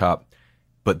over the top,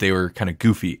 but they were kind of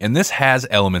goofy. And this has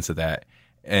elements of that.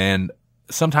 And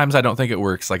sometimes I don't think it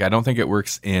works. Like, I don't think it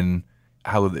works in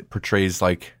how it portrays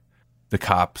like the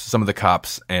cops, some of the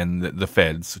cops and the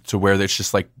feds, to where it's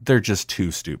just like, they're just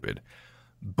too stupid.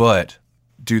 But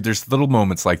dude, there's little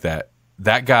moments like that.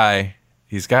 That guy,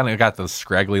 he's got the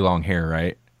scraggly long hair,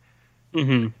 right?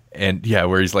 Mm-hmm. And yeah,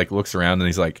 where he's like looks around and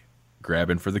he's like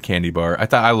grabbing for the candy bar.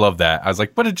 I love that. I was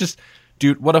like, but it just,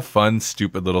 dude, what a fun,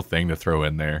 stupid little thing to throw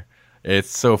in there.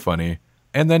 It's so funny.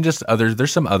 And then just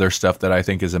there's some other stuff that I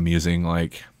think is amusing,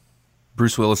 like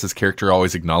Bruce Willis's character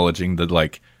always acknowledging the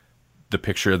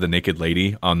picture of the naked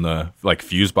lady on the like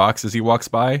fuse box as he walks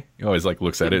by. He always like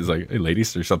looks at it as like, hey,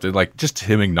 ladies, or something. Like just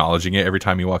him acknowledging it every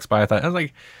time he walks by. I was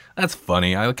like, that's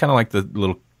funny. I kind of like the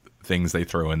little things they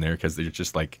throw in there because they're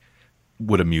just like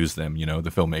would amuse them, the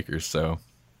filmmakers. So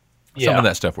some of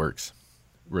that stuff works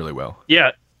really well.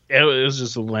 Yeah, it was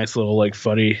just a nice little like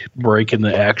funny break in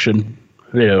the action.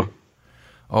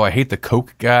 Oh, I hate the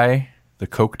coke guy, the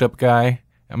coked up guy.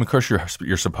 I mean, of course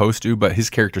you're supposed to, but his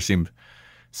character seemed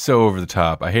so over the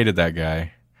top. I hated that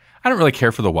guy. I don't really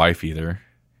care for the wife either.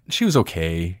 She was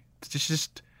okay.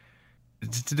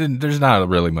 There's not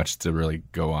really much to really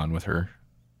go on with her.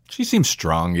 She seems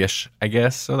strong-ish, I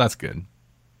guess, so that's good.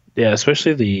 Yeah,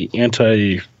 especially the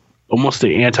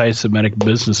anti-Semitic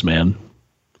businessman.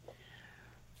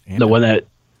 The one that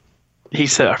he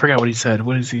said, I forgot what he said.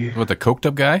 What is he? What, the coked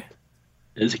up guy?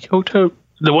 Is he coked up?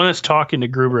 The one that's talking to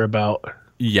Gruber about.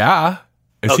 Yeah.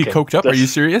 Is he coked up? Are you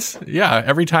serious? Yeah.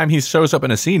 Every time he shows up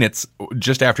in a scene, it's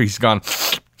just after he's gone.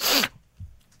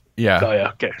 Yeah. Oh,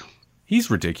 yeah. Okay.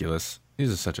 He's ridiculous.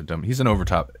 He's an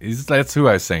overtop. That's who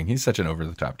I was saying. He's such an over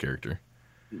the top character.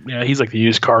 Yeah. He's like the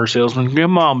used car salesman.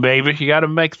 Come on, baby. You got to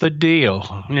make the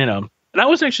deal. And I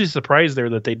was actually surprised there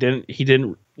that he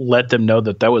didn't let them know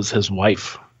that was his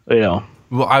wife. Well,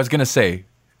 I was going to say,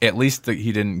 at least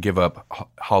he didn't give up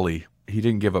Holly. He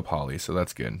didn't give up Holly. So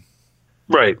that's good.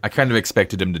 Right. I kind of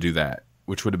expected him to do that,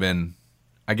 which would have been,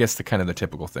 I guess, the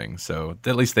typical thing. So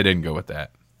at least they didn't go with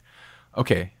that.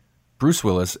 Okay. Bruce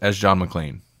Willis as John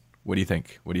McClane. What do you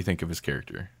think? What do you think of his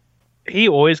character? He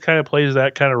always kind of plays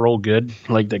that kind of role good,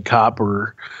 like the cop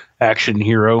or action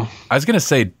hero. I was going to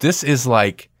say, this is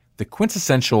like the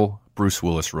quintessential Bruce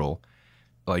Willis role.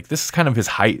 Like, this is kind of his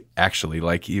height, actually.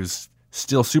 Like, he was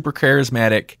still super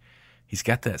charismatic. He's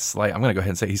got that slight, I'm going to go ahead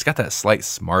and say, he's got that slight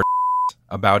smart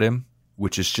about him,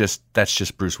 which is that's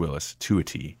just Bruce Willis to a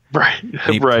T. Right.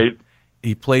 Right.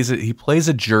 He plays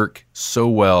a jerk so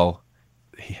well.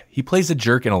 He plays a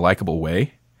jerk in a likable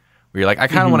way where you're like, I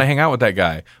kind of want to hang out with that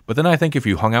guy. But then I think if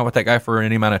you hung out with that guy for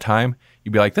any amount of time,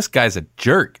 you'd be like, this guy's a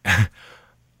jerk.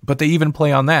 But they even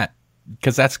play on that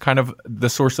because that's kind of the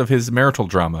source of his marital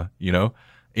drama,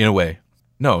 in a way.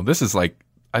 No, this is like,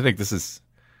 I think this is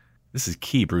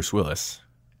key Bruce Willis.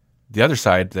 The other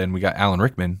side, then we got Alan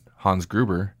Rickman, Hans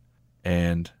Gruber,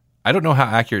 and I don't know how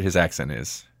accurate his accent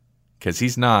is because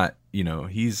he's not,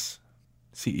 is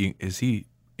he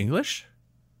English?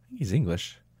 He's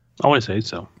English. I want to say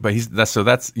so. But that's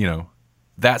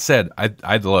that said,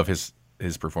 I love his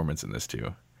performance in this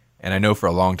too. And I know for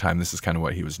a long time this is kind of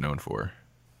what he was known for.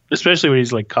 Especially when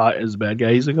he's like caught as a bad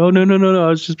guy. He's like, oh, no, I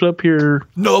was just up here.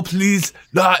 No, please.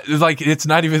 Not like, it's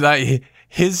not even that.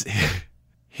 His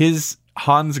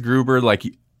Hans Gruber, like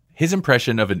his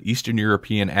impression of an Eastern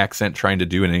European accent trying to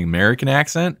do an American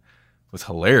accent was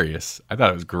hilarious. I thought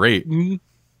it was great. Mm-hmm.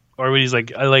 Or when he's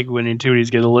like, I like when into it, he's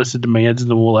getting a list of demands, and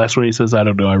the last one he says, I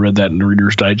don't know, I read that in the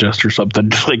Reader's Digest or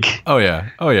something. Like, oh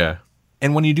yeah.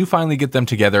 And when you do finally get them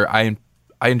together, I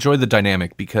enjoy the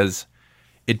dynamic because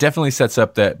it definitely sets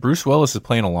up that Bruce Willis is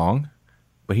playing along,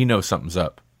 but he knows something's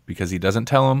up because he doesn't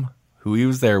tell him who he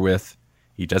was there with.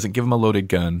 He doesn't give him a loaded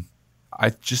gun. I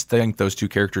just think those two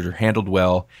characters are handled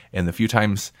well, and the few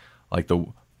times, like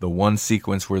the the one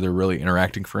sequence where they're really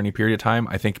interacting for any period of time,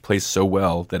 I think plays so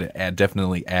well that it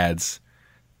definitely adds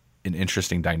an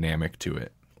interesting dynamic to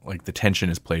it. Like the tension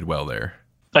is played well there.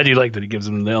 I do like that he gives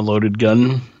him the unloaded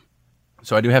gun.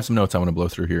 So I do have some notes I want to blow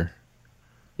through here.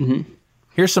 Mm-hmm.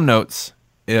 Here's some notes.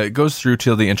 It goes through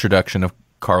till the introduction of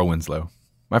Carl Winslow.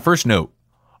 My first note,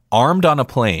 armed on a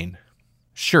plane.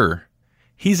 Sure,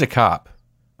 he's a cop,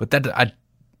 but this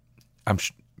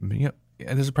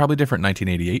is probably different in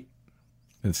 1988.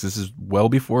 This is well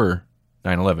before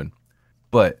 9/11.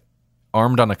 But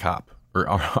armed on a plane.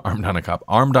 Armed on a cop.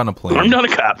 Armed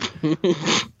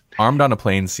on a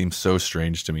plane seems so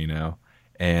strange to me now.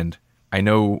 And I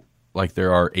know like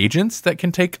there are agents that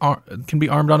can be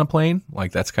armed on a plane.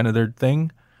 Like that's kind of their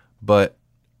thing. But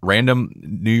random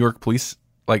New York police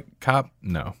like cop,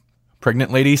 no.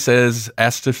 Pregnant lady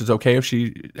asks if it's okay if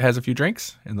she has a few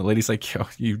drinks. And the lady's like, yo,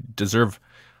 you deserve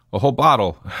a whole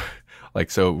bottle. Like,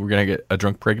 so we're going to get a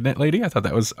drunk pregnant lady? I thought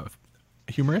that was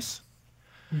humorous.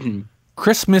 Mm-hmm.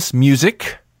 Christmas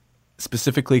music,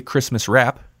 specifically Christmas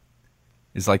rap,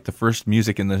 is like the first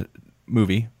music in the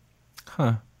movie.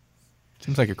 Huh.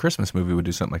 Seems like a Christmas movie would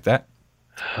do something like that.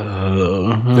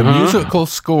 The musical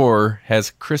score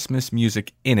has Christmas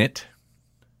music in it.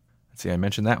 Let's see, I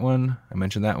mentioned that one, and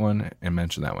mentioned that one.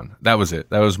 That was it.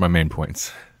 That was my main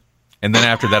points. And then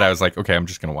after that, I was like, okay, I'm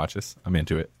just going to watch this. I'm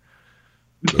into it.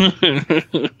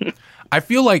 I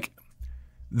feel like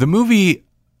the movie,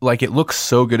 like it looks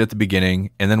so good at the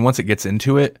beginning, and then once it gets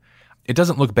into it, it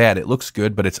doesn't look bad. It looks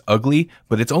good, but it's ugly.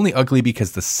 But it's only ugly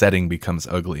because the setting becomes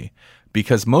ugly.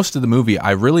 Because most of the movie,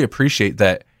 I really appreciate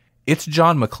that it's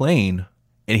John McClane,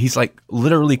 and he's like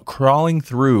literally crawling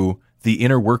through the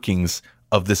inner workings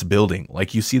of this building.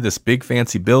 Like you see this big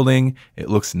fancy building, it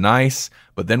looks nice,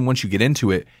 but then once you get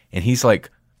into it, and he's like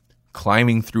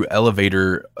climbing through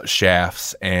elevator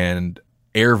shafts and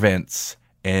air vents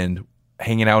and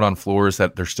hanging out on floors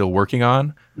that they're still working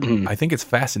on. Mm-hmm. I think it's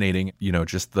fascinating,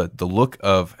 just the look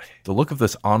of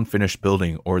this unfinished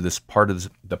building, or this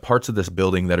the parts of this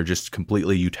building that are just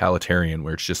completely utilitarian,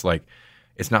 where it's just like,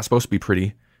 it's not supposed to be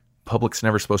pretty. Public's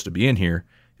never supposed to be in here.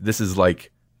 This is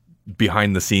like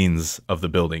behind the scenes of the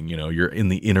building, you're in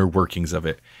the inner workings of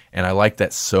it. And I like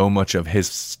that so much of his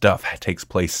stuff takes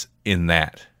place in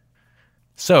that.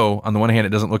 So on the one hand,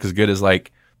 it doesn't look as good as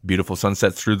like beautiful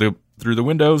sunsets through the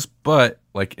windows, but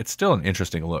like it's still an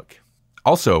interesting look.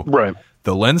 Also, right,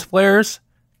 the lens flares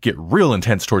get real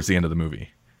intense towards the end of the movie.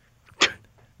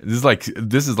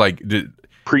 This is like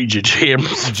pre-J.J.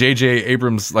 Abrams. J.J.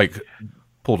 Abrams like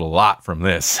pulled a lot from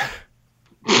this.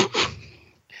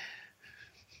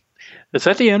 Is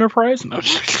that the Enterprise? No.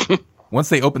 Once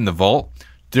they open the vault,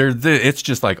 it's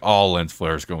just like all lens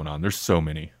flares going on. There's so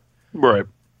many. Right.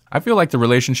 I feel like the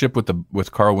relationship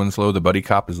with Carl Winslow, the buddy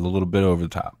cop, is a little bit over the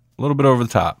top. A little bit over the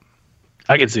top.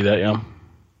 I can see that, yeah.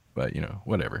 But,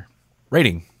 whatever.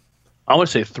 Rating. I want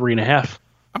to say 3.5.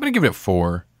 I'm going to give it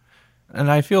 4. And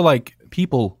I feel like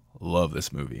people love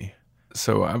this movie.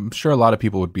 So I'm sure a lot of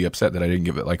people would be upset that I didn't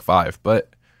give it like 5.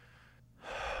 But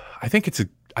I think it's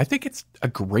a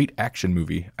great action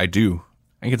movie. I do.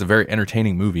 I think it's a very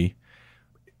entertaining movie.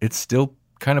 It's still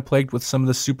kind of plagued with some of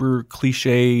the super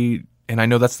cliche, and I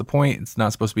know that's the point. It's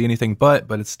not supposed to be anything but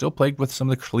it's still plagued with some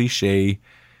of the cliche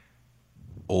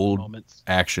old moments.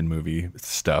 Action movie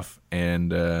stuff.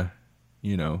 And,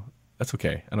 that's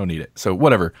okay. I don't need it. So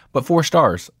whatever. But 4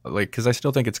 stars, because I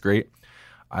still think it's great.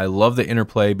 I love the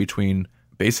interplay between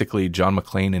basically John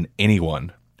McClane and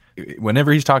anyone.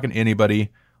 Whenever he's talking to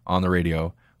anybody on the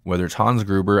radio, whether it's Hans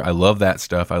Gruber, I love that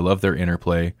stuff. I love their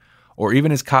interplay. Or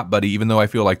even his cop buddy, even though I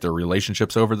feel like their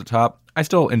relationship's over the top, I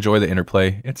still enjoy the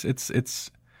interplay. It's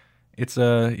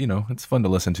fun to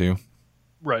listen to.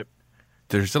 Right.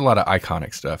 There's a lot of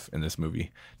iconic stuff in this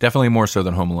movie. Definitely more so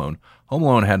than Home Alone. Home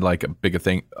Alone had like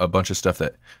a bunch of stuff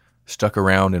that stuck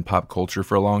around in pop culture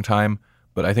for a long time.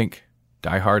 But I think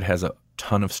Die Hard has a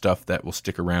ton of stuff that will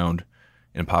stick around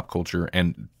in pop culture,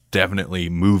 and definitely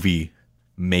movie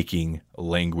making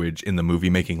language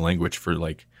for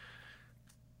like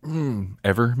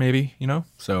ever, maybe,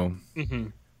 so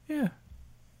yeah,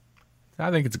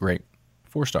 I think it's great.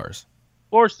 4 stars.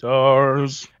 4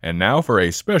 stars. And now for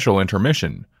a special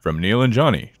intermission from Neil and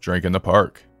Johnny Drink in the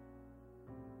Park.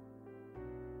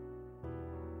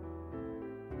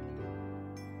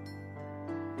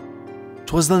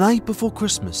 'Twas the night before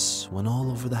Christmas, when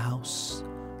all over the house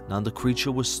not a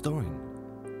creature was stirring,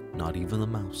 not even a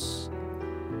mouse.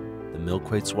 The milk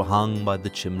crates were hung by the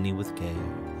chimney with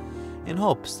care, in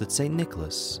hopes that St.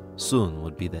 Nicholas soon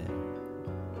would be there.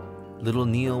 Little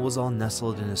Neil was all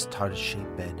nestled in his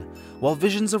TARDIS-shaped bed, while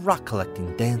visions of rock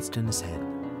collecting danced in his head.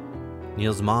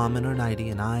 Neil's mom in her nightie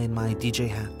and I in my DJ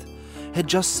hat had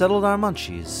just settled our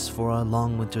munchies for a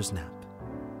long winter's nap.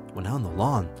 When out on the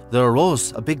lawn, there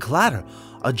arose a big clatter.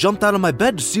 I jumped out of my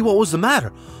bed to see what was the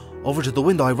matter. Over to the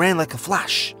window I ran like a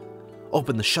flash,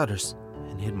 opened the shutters,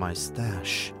 and hid my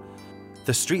stash.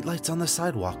 The streetlights on the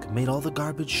sidewalk made all the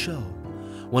garbage show,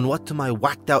 when what to my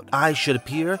whacked-out eyes should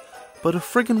appear but a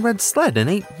friggin' red sled and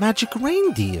 8 magic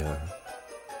reindeer.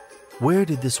 Where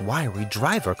did this wiry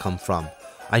driver come from?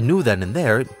 I knew then and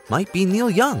there it might be Neil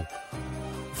Young.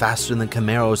 Faster than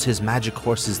Camaros, his magic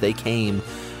horses they came,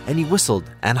 and he whistled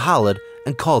and hollered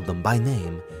and called them by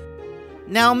name.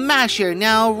 Now Masher,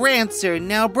 now Rancer,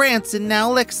 now Branson, now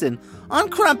Lixin, on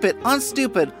Crumpet, on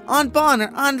Stupid, on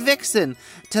Bonner, on Vixen,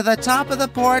 to the top of the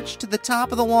porch, to the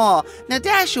top of the wall. Now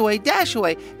dash away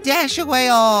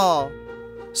all.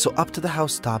 So up to the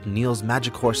housetop Neil's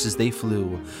magic horses they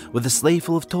flew, with a sleigh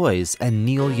full of toys and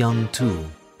Neil Young too.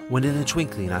 When in a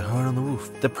twinkling I heard on the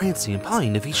roof the prancing and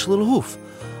pawing of each little hoof.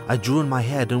 I drew in my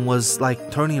head and was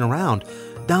like turning around.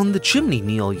 Down the chimney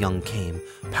Neil Young came,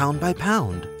 pound by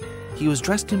pound. He was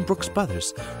dressed in Brooks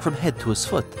Brothers from head to his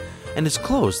foot, and his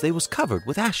clothes they was covered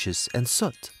with ashes and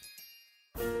soot.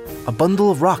 A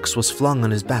bundle of rocks was flung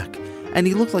on his back, and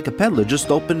he looked like a peddler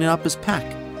just opening up his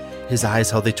pack. His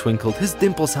eyes how they twinkled, his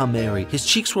dimples how merry, his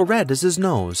cheeks were red as his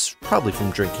nose, probably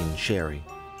from drinking sherry.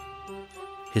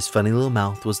 His funny little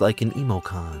mouth was like an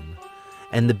emo-con,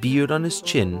 and the beard on his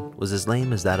chin was as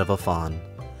lame as that of a fawn.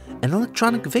 An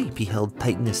electronic vape he held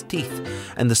tight in his teeth,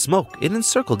 and the smoke it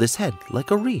encircled his head like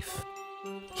a reef.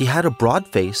 He had a broad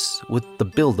face with the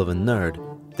build of a nerd.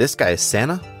 This guy is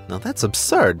Santa? Now that's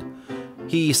absurd.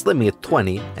 He slipped me at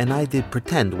 20, and I did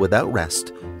pretend without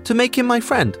rest to make him my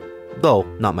friend, though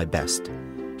not my best.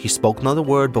 He spoke not a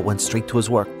word but went straight to his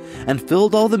work, and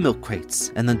filled all the milk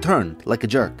crates, and then turned like a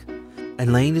jerk,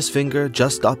 and laying his finger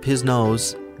just up his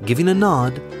nose, giving a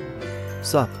nod,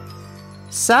 sup,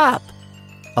 sup.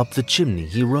 Up the chimney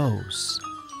he rose.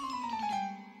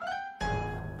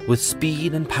 With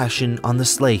speed and passion on the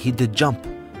sleigh he did jump.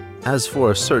 As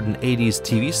for a certain 80s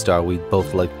TV star we'd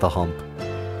both like to hump.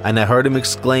 And I heard him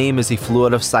exclaim as he flew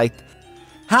out of sight,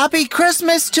 Happy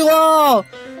Christmas to all,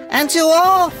 and to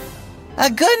all, a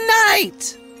good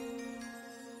night!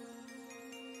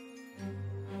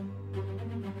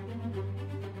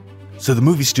 So the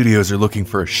movie studios are looking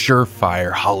for a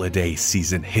surefire holiday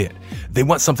season hit. They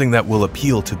want something that will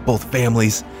appeal to both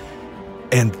families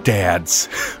and dads.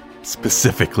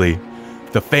 Specifically,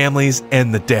 the families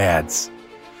and the dads.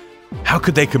 How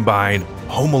could they combine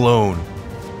Home Alone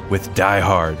with Die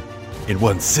Hard in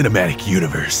one cinematic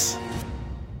universe?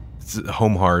 It's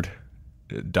Home Hard.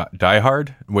 Die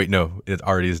Hard? Wait, no, it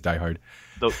already is Die Hard.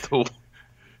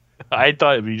 I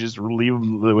thought if you just leave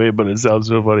them the way, but it sounds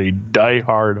so funny. Die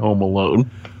Hard, Home Alone.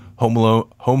 Home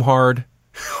Alone, Home Hard,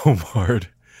 Home Hard.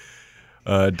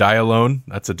 Die Alone,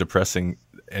 that's a depressing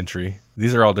entry.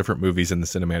 These are all different movies in the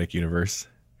cinematic universe.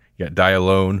 You got Die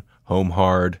Alone, Home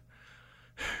Hard,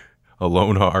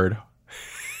 Alone Hard.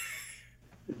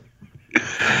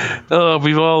 Oh,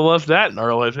 we've all left that in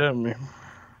our life, haven't we?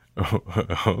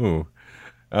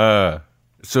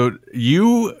 So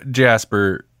you,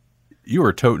 Jasper, you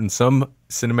are toting some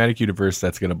cinematic universe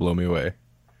that's going to blow me away.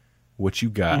 What you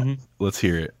got? Mm-hmm. Let's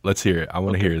hear it. I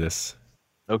want to hear this.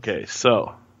 Okay,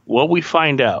 so what we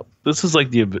find out, this is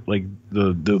like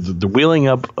the wheeling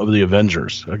up of the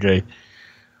Avengers. Okay,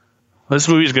 this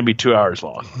movie is going to be 2 hours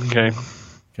long. Okay.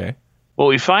 What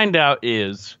we find out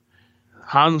is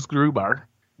Hans Gruber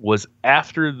was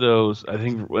after those. I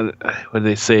think what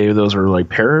they say those are like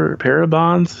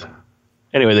parabons.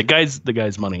 Anyway, the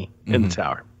guy's money in the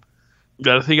tower.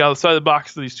 Got to think outside the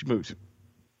box of these two movies.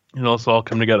 And also all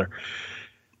come together.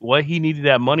 What he needed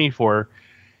that money for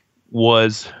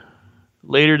was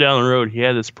later down the road, he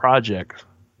had this project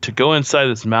to go inside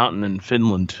this mountain in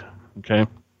Finland. Okay.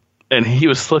 And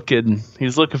he's looking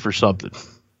for something.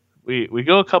 We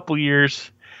go a couple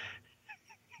years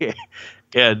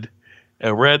and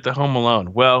we're at the Home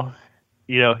Alone. Well,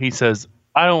 he says,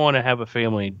 I don't want to have a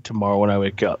family tomorrow when I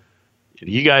wake up.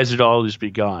 You guys would all just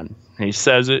be gone. And he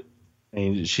says it.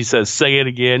 And she says, say it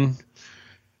again.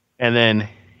 And then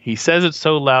he says it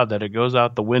so loud that it goes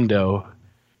out the window.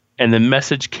 And the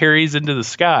message carries into the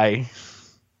sky,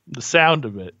 the sound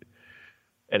of it.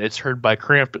 And it's heard by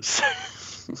Krampus.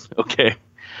 Okay.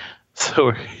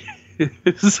 So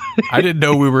I didn't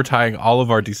know we were tying all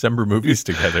of our December movies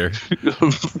together.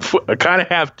 I kind of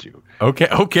have to.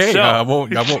 Okay. So, I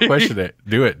won't question it.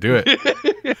 Do it.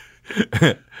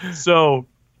 So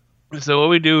what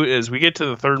we do is we get to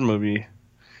the third movie,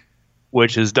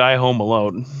 which is Die Home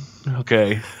Alone.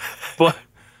 Okay. But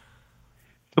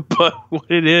But what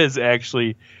it is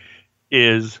actually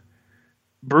is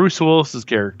Bruce Willis's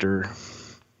character,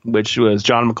 which was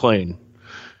John McClane,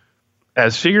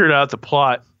 has figured out the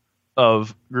plot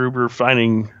of Gruber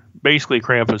finding basically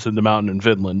Krampus in the mountain in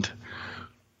Finland.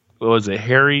 It was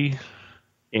Harry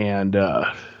and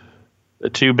the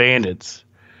two bandits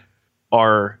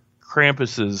are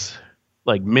Krampus's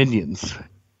like minions,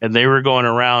 and they were going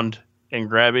around and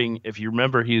grabbing. If you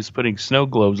remember, he was putting snow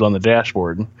globes on the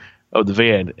dashboard of the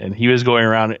van, and he was going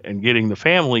around and getting the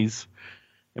families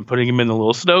and putting them in the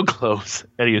little snow globes,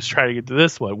 and he was trying to get to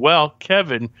this one. Well,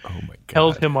 Kevin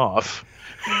held him off.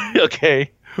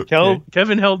 Okay.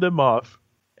 Kevin held him off,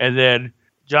 and then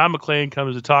John McClane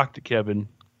comes to talk to Kevin,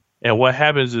 and what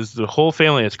happens is the whole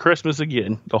family, it's Christmas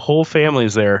again, the whole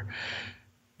family's there,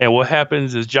 and what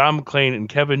happens is John McClane and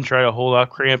Kevin try to hold off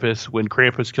Krampus when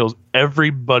Krampus kills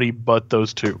everybody but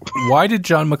those two. Why did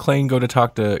John McClane go to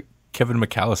talk to Kevin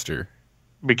McAllister?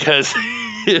 Because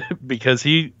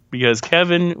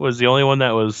Kevin was the only one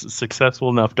that was successful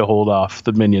enough to hold off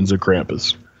the minions of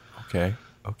Krampus.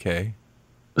 Okay.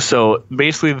 So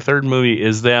basically, the third movie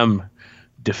is them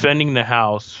defending the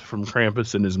house from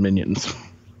Krampus and his minions.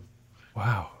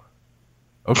 Wow.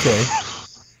 Okay.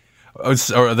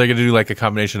 So are they going to do like a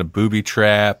combination of booby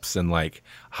traps and like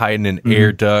hiding in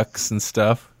air ducts and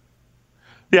stuff?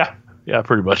 Yeah,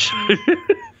 pretty much.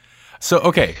 So,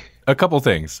 okay, a couple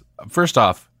things. First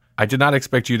off, I did not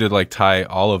expect you to like tie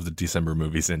all of the December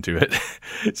movies into it.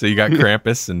 So you got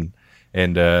Krampus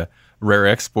and Rare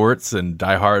Exports and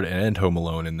Die Hard and Home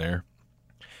Alone in there.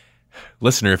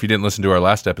 Listener, if you didn't listen to our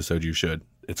last episode, you should.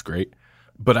 It's great.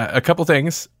 But a couple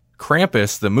things.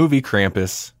 Krampus, the movie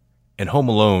Krampus, and Home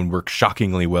Alone work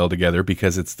shockingly well together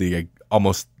because it's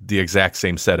almost the exact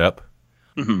same setup.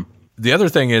 Mm-hmm. The other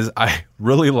thing is I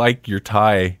really like your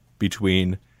tie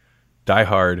between Die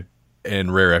Hard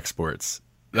and Rare Exports.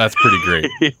 That's pretty great.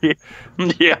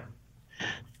 Yeah.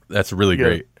 That's really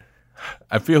great.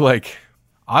 I feel like,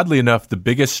 oddly enough, the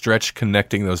biggest stretch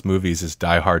connecting those movies is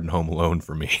Die Hard and Home Alone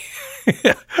for me.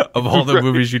 Of all the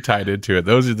movies you tied into it,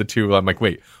 those are the two I'm like,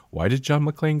 wait, why did John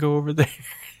McClane go over there?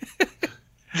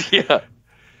 Yeah.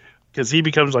 Because he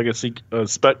becomes like a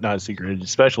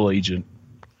special agent,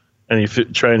 and he's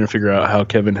trying to figure out how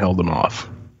Kevin held him off.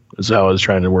 Is how I was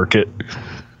trying to work it.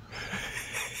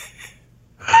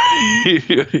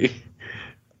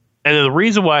 And the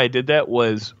reason why I did that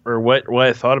was, or what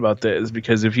I thought about that is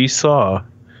because if you saw,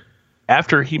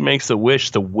 after he makes the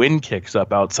wish, the wind kicks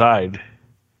up outside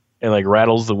and like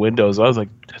rattles the windows. I was like,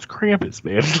 that's Krampus,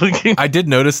 man. I did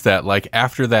notice that. Like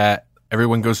after that,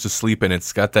 everyone goes to sleep and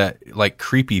it's got that like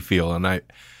creepy feel. And I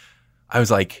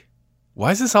was like, why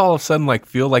does this all of a sudden like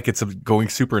feel like it's going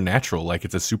supernatural? Like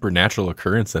it's a supernatural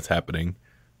occurrence that's happening.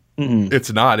 Mm-hmm.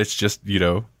 It's not. It's just,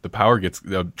 the power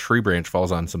the tree branch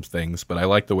falls on some things, but I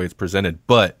like the way it's presented.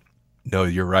 But no,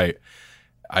 you're right.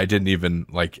 I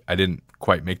didn't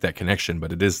quite make that connection,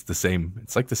 but it is the same.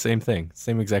 It's like the same thing,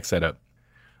 same exact setup.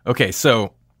 Okay.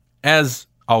 So as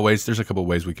always, there's a couple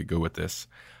ways we could go with this.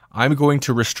 I'm going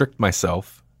to restrict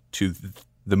myself to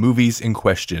the movies in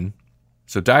question.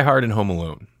 So Die Hard and Home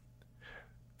Alone.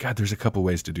 God, there's a couple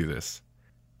ways to do this.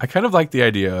 I kind of like the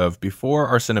idea of before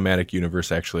our cinematic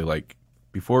universe actually,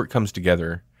 before it comes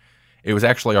together, it was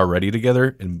actually already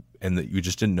together and that you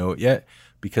just didn't know it yet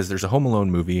because there's a Home Alone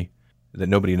movie that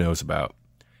nobody knows about.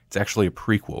 It's actually a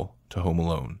prequel to Home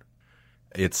Alone.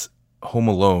 It's Home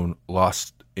Alone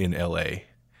Lost in L.A.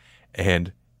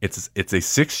 And it's a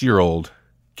 6-year-old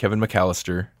Kevin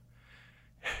McAllister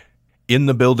in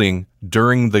the building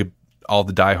during all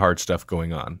the Die Hard stuff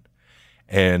going on.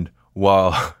 And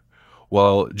while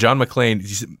John McClane,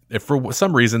 for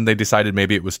some reason they decided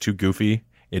maybe it was too goofy,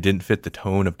 it didn't fit the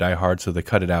tone of Die Hard, so they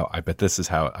cut it out. I bet this is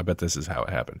how it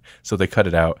happened. So they cut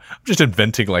it out. I'm just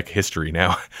inventing like history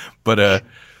now. But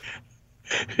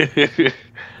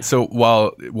so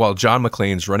while John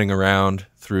McClane's running around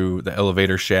through the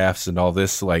elevator shafts and all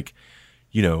this,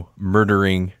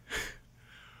 murdering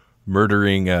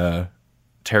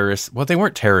terrorists. Well, they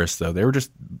weren't terrorists though. They were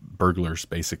just burglars,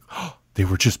 basically. They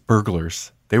were just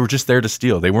burglars. They were just there to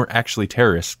steal. They weren't actually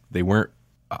terrorists. They weren't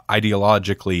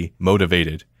ideologically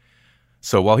motivated.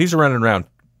 So while he's running around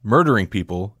murdering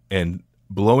people and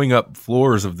blowing up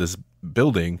floors of this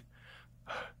building,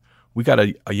 we got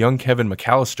a young Kevin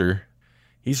McAllister.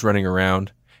 He's running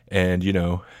around and,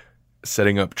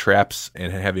 setting up traps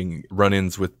and having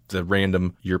run-ins with the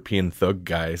random European thug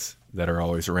guys that are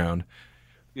always around.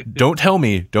 Don't tell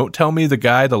me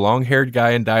the long-haired guy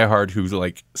in Die Hard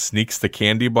who sneaks the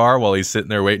candy bar while he's sitting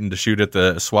there waiting to shoot at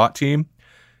the SWAT team.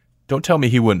 Don't tell me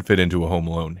he wouldn't fit into a Home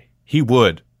Alone. He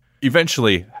would.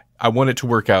 Eventually, I want it to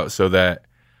work out so that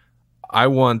I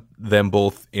want them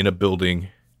both in a building,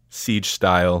 siege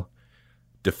style,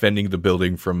 defending the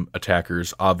building from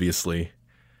attackers, obviously,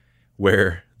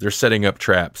 where they're setting up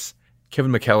traps.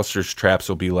 Kevin McAllister's traps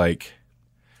will be like,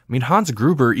 I mean, Hans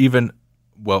Gruber even,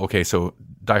 well, okay, so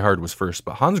Die Hard was first,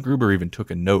 but Hans Gruber even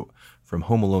took a note from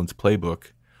Home Alone's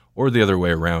playbook, or the other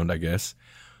way around, I guess,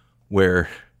 where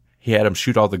he had him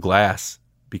shoot all the glass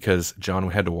because John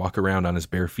had to walk around on his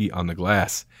bare feet on the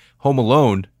glass. Home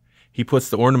Alone, he puts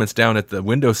the ornaments down at the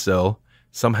windowsill.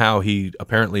 Somehow he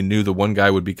apparently knew the one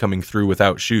guy would be coming through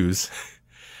without shoes.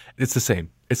 It's the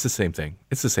same. It's the same thing.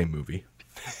 It's the same movie.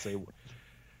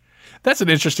 That's an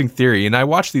interesting theory, and I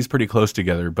watched these pretty close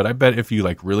together, but I bet if you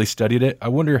like really studied it, I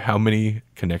wonder how many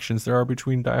connections there are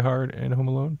between Die Hard and Home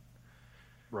Alone.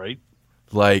 Right.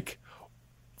 Like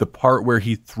the part where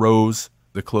he throws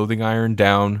the clothing iron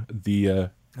down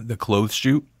the clothes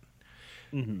chute.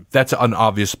 Mm-hmm. That's an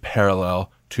obvious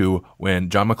parallel to when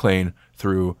John McClane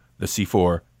threw the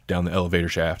C4 down the elevator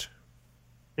shaft.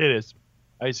 It is.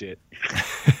 I see it.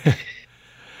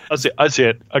 I see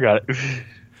it. I got it.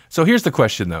 So here's the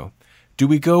question, though. Do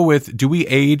we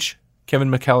age Kevin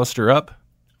McAllister up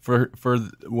for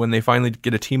when they finally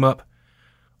get a team up?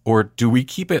 Or do we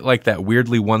keep it like that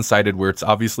weirdly one-sided where it's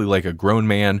obviously like a grown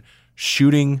man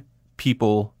shooting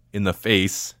people in the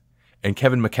face and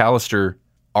Kevin McAllister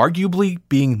arguably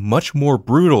being much more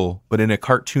brutal, but in a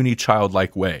cartoony,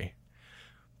 childlike way?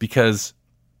 Because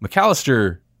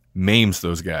McAllister maims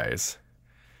those guys.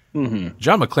 Mm-hmm.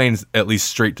 John McClane's at least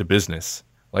straight to business.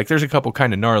 Like, there's a couple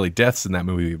kind of gnarly deaths in that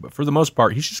movie, but for the most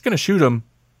part, he's just going to shoot him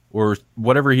or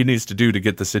whatever he needs to do to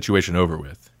get the situation over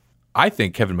with. I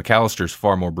think Kevin McAllister's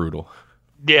far more brutal.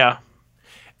 Yeah.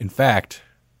 In fact,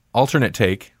 alternate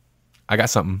take. I got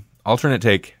something. Alternate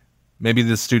take. Maybe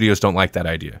the studios don't like that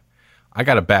idea. I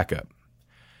got a backup.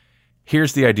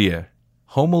 Here's the idea.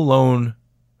 Home Alone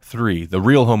 3, the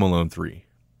real Home Alone 3.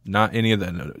 Not any of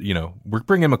the, we're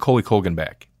bringing Macaulay Culkin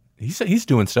back. He's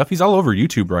doing stuff. He's all over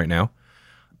YouTube right now,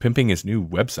 pimping his new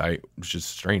website, which is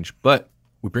strange. But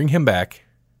we bring him back.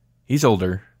 He's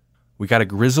older. We got a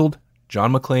grizzled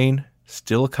John McClane,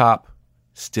 still a cop,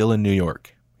 still in New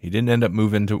York. He didn't end up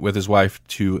moving with his wife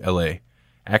to L.A.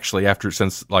 Actually,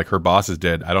 since like her boss is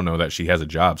dead, I don't know that she has a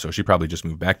job, so she probably just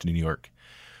moved back to New York.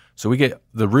 So we get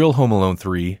the real Home Alone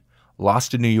 3,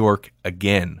 lost in New York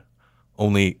again.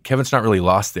 Only Kevin's not really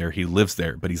lost there. He lives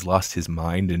there, but he's lost his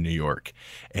mind in New York.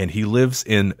 And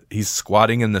he's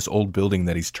squatting in this old building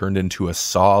that he's turned into a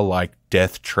Saw-like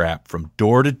death trap from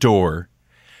door to door.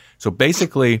 So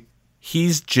basically,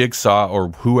 he's Jigsaw or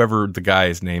whoever the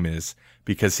guy's name is,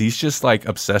 because he's just like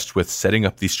obsessed with setting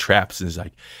up these traps. And he's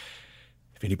like,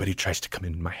 if anybody tries to come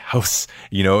in my house,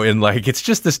 and like, it's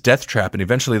just this death trap. And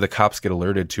eventually the cops get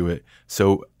alerted to it.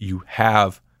 So you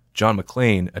have John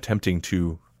McClane attempting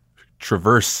to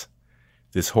traverse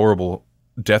this horrible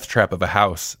death trap of a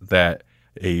house that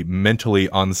a mentally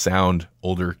unsound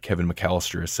older Kevin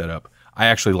McAllister has set up. I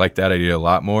actually like that idea a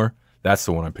lot more. That's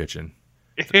the one I'm pitching.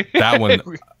 That one,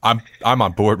 I'm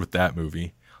on board with that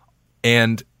movie.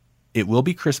 And it will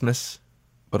be Christmas,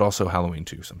 but also Halloween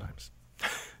too sometimes.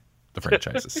 The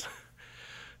franchises.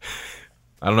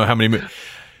 I don't know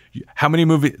how many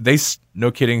movies they, no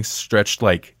kidding, stretched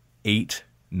like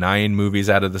 8-9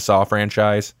 movies out of the Saw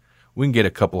franchise. We can get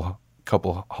a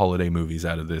couple holiday movies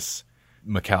out of this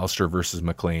McAllister versus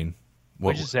McClane.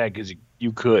 Which is sad because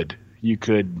you could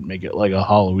make it like a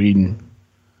Halloween,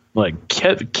 like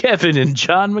Kevin and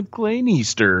John McClane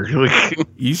Easter.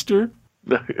 Easter?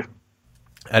 I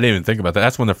didn't even think about that.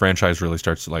 That's when the franchise really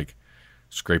starts like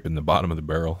scraping the bottom of the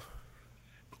barrel,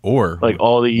 or like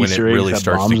all the Easter eggs when it really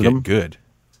starts to get them. good.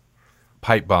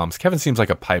 Pipe bombs. Kevin seems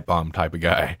like a pipe bomb type of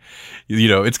guy.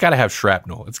 It's got to have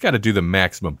shrapnel. It's got to do the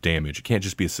maximum damage. It can't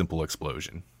just be a simple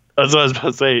explosion. That's what I was about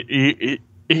to say.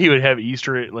 He would have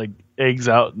Easter like eggs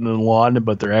out in the lawn,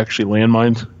 but they're actually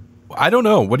landmines. I don't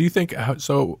know. What do you think?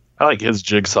 So I like his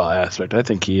Jigsaw aspect. I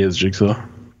think he is Jigsaw.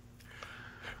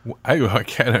 I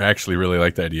kind of actually really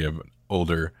like the idea of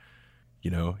older.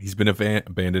 He's been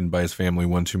abandoned by his family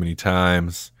one too many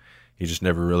times. He just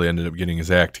never really ended up getting his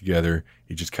act together.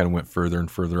 He just kind of went further and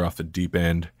further off the deep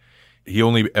end. He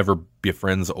only ever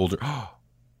befriends older.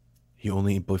 He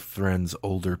only befriends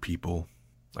older people,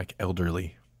 like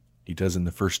elderly. He does in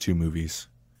the first 2 movies.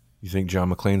 You think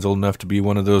John McClane's old enough to be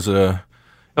one of those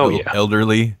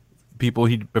elderly people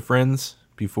he befriends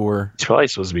before? He's probably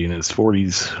supposed to be in his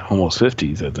 40s, almost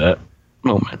 50s at that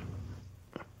moment.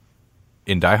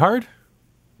 In Die Hard?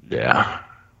 Yeah.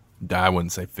 I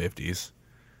wouldn't say 50s.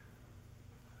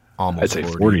 Almost I'd say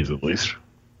 40. 40s at least.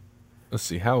 Let's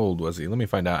see. How old was he? Let me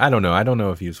find out. I don't know. I don't know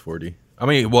if he was 40. I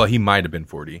mean, well, he might have been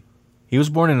 40. He was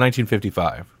born in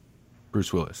 1955.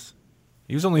 Bruce Willis.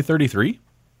 He was only 33?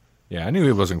 Yeah, I knew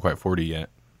he wasn't quite 40 yet.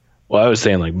 Well, I was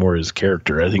saying like more his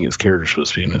character. I think his character's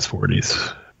supposed to be in his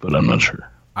 40s, but I'm not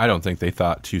sure. I don't think they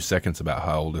thought 2 seconds about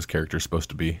how old his character's supposed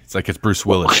to be. It's like it's Bruce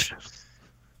Willis.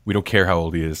 We don't care how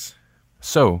old he is.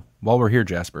 So, while we're here,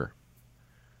 Jasper,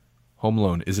 Home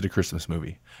Alone, is it a Christmas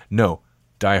movie? No.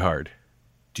 Die Hard.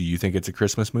 Do you think it's a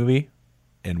Christmas movie?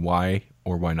 And why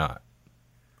or why not?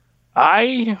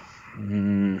 You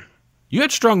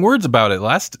had strong words about it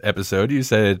last episode. You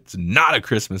said it's not a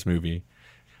Christmas movie.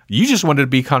 You just wanted to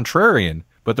be contrarian.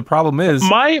 But the problem is...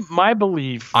 My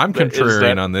belief... I'm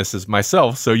contrarian on this as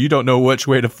myself, so you don't know which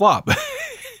way to flop.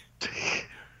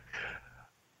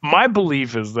 My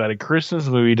belief is that a Christmas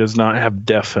movie does not have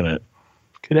definite.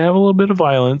 Could have a little bit of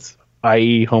violence,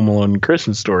 i.e. Home Alone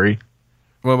Christmas Story.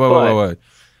 Whoa.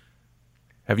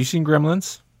 Have you seen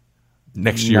Gremlins?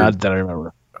 Next year. Not that I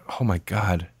remember. Oh my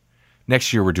God.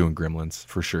 Next year we're doing Gremlins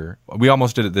for sure. We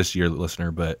almost did it this year,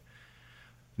 listener, but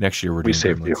next year we're doing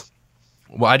saved Gremlins. You.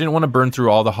 Well, I didn't want to burn through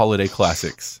all the holiday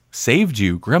classics. Saved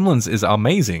you. Gremlins is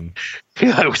amazing.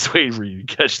 Yeah, I was waiting for you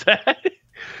to catch that.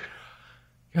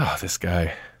 Oh, this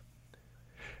guy.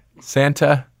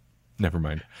 Santa. Never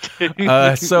mind.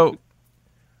 So,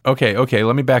 okay.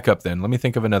 Let me back up then. Let me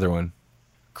think of another one.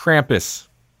 Krampus.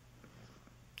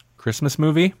 Christmas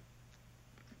movie?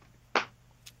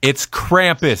 It's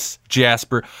Krampus,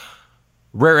 Jasper.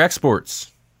 Rare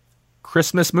Exports.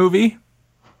 Christmas movie?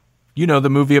 You know the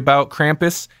movie about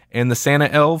Krampus and the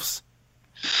Santa elves?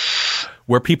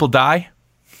 Where people die?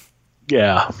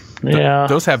 Yeah.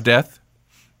 Those have death.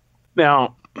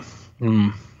 Now,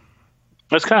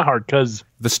 that's kind of hard because...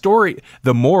 The story,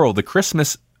 the moral, the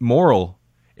Christmas moral...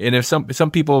 And if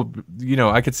some people,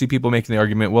 I could see people making the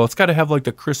argument, well, it's got to have like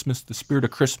the spirit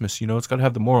of Christmas, it's got to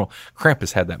have the moral.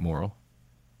 Krampus had that moral.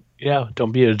 Yeah,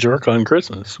 don't be a jerk on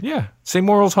Christmas. Yeah, same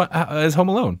morals as Home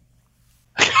Alone.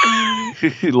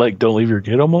 Like, don't leave your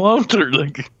kid home alone? Or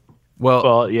like,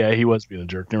 well, yeah, he was being a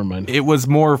jerk. Never mind. It was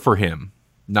more for him,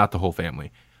 not the whole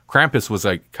family. Krampus was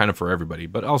like kind of for everybody,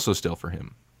 but also still for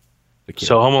him. The kid.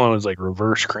 So Home Alone was like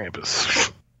reverse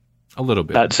Krampus. A little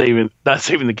bit. Not saving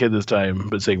the kid this time,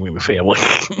 but saving the family.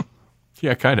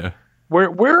 Yeah, kind of.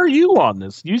 Where are you on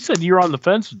this? You said you're on the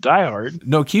fence with Die Hard.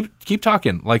 No, keep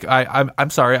talking. Like I'm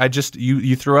sorry. I just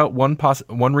you threw out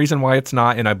one reason why it's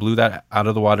not, and I blew that out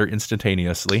of the water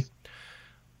instantaneously.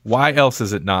 Why else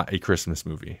is it not a Christmas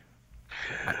movie?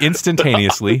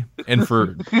 Instantaneously, and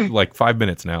for like 5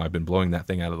 minutes now, I've been blowing that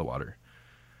thing out of the water.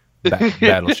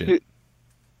 Battleship.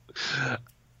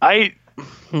 I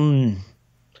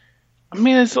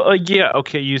mean, it's like, yeah,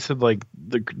 okay, you said like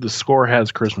the score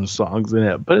has Christmas songs in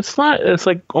it, but it's not, it's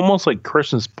like almost like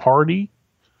Christmas party.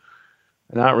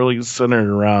 Not really centered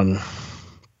around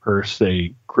per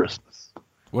se Christmas.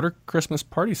 What are Christmas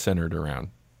parties centered around?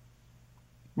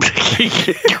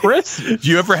 Christmas. Do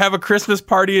you ever have a Christmas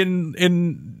party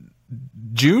in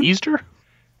June? Easter?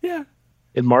 Yeah.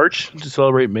 In March to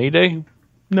celebrate May Day?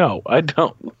 No, I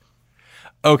don't.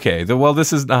 Okay, well,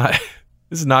 this is not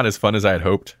as fun as I had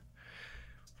hoped.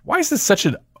 Why is this such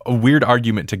a weird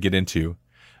argument to get into?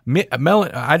 I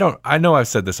know I've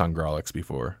said this on Grawlix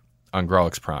before, on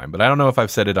Grawlix Prime, but I don't know if I've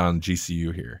said it on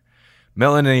GCU here.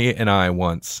 Melanie and I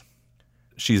once,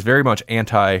 she's very much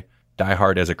anti Die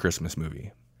Hard as a Christmas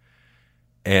movie.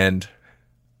 And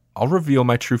I'll reveal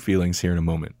my true feelings here in a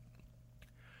moment.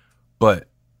 But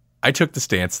I took the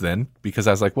stance then because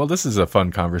I was like, well, this is a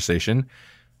fun conversation.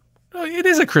 It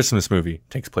is a Christmas movie. It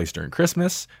takes place during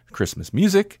Christmas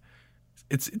music.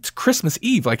 It's Christmas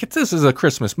Eve. Like, this is a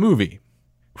Christmas movie.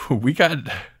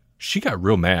 She got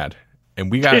real mad,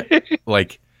 and we got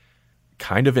like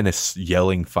kind of in a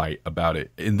yelling fight about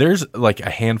it. And there's like a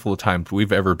handful of times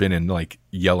we've ever been in like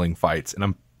yelling fights.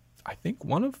 And I think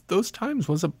one of those times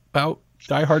was about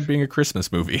Die Hard being a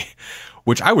Christmas movie,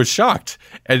 which I was shocked.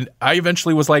 And I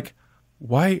eventually was like,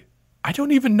 why? I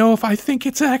don't even know if I think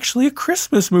it's actually a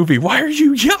Christmas movie. Why are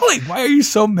you yelling? Why are you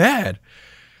so mad?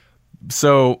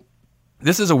 So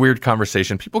this is a weird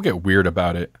conversation. People get weird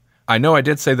about it. I know I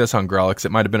did say this on Grawlix.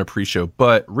 It might have been a pre-show,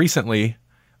 but recently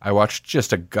I watched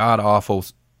just a god-awful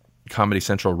Comedy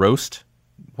Central roast.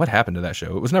 What happened to that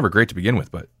show? It was never great to begin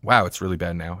with, but wow, it's really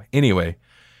bad now. Anyway,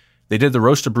 they did the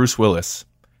roast of Bruce Willis,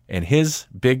 and his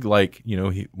big, like,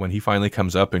 when he finally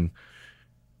comes up and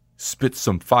spits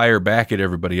some fire back at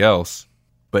everybody else,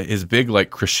 but his big,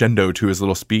 like, crescendo to his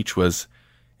little speech was,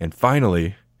 and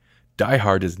finally, Die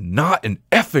Hard is not an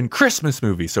effing Christmas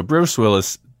movie. So Bruce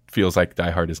Willis feels like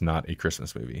Die Hard is not a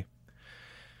Christmas movie.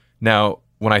 Now,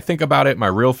 when I think about it, my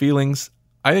real feelings,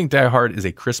 I think Die Hard is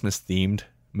a Christmas-themed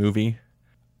movie.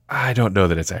 I don't know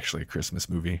that it's actually a Christmas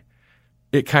movie.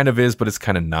 It kind of is, but it's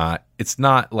kind of not. It's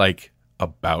not like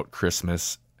about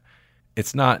Christmas.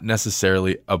 It's not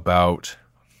necessarily about...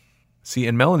 See,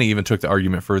 and Melanie even took the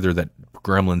argument further that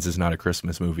Gremlins is not a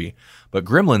Christmas movie. But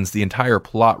Gremlins, the entire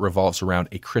plot revolves around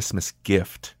a Christmas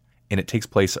gift. And it takes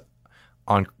place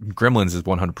on... Gremlins is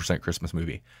 100% Christmas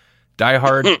movie. Die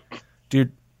Hard,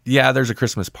 dude, yeah, there's a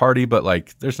Christmas party, but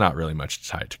like there's not really much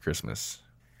tied to Christmas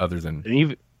other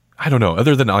than... I don't know,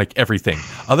 other than like everything,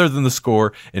 other than the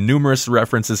score and numerous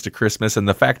references to Christmas and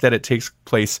the fact that it takes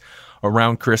place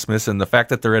around Christmas and the fact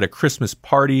that they're at a Christmas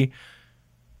party.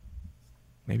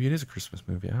 Maybe it is a Christmas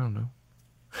movie. I don't know.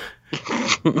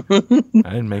 I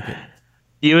didn't make it.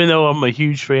 Even though I'm a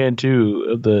huge fan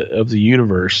too of the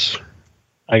universe,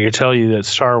 I can tell you that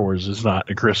Star Wars is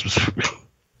not a Christmas movie.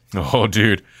 Oh,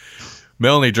 dude.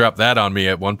 Melanie dropped that on me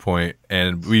at one point,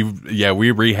 and we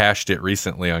rehashed it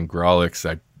recently on Grawlix.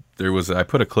 I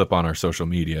put a clip on our social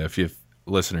media. If you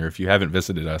haven't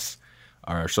visited us,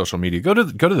 our social media, go to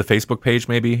the Facebook page.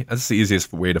 Maybe that's the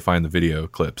easiest way to find the video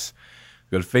clips.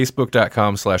 Go to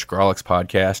facebook.com/Grawlix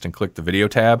podcast and click the video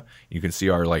tab. You can see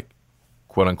our like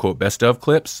quote unquote best of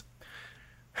clips.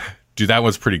 Dude, that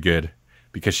was pretty good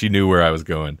because she knew where I was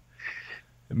going.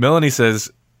 Melanie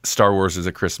says Star Wars is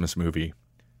a Christmas movie.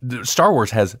 Star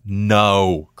Wars has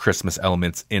no Christmas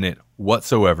elements in it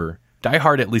whatsoever. Die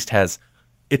Hard at least has...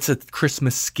 It's a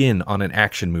Christmas skin on an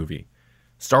action movie.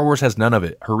 Star Wars has none of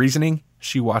it. Her reasoning?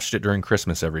 She watched it during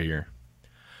Christmas every year.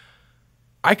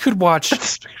 I could watch...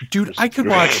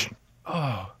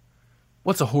 Oh,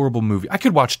 what's a horrible movie? I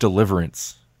could watch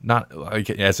Deliverance. Not like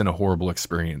as in a horrible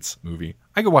experience movie.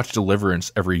 I could watch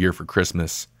Deliverance every year for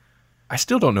Christmas. I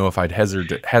still don't know if I'd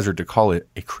hazard to call it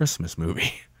a Christmas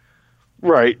movie.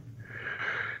 Right.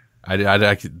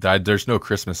 There's no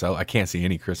Christmas... I can't see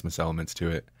any Christmas elements to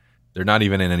it. They're not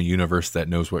even in a universe that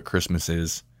knows what Christmas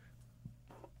is.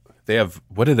 They have...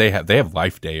 What do they have? They have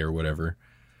Life Day or whatever.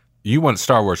 You want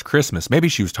Star Wars Christmas. Maybe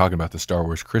she was talking about the Star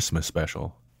Wars Christmas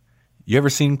special. You ever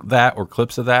seen that or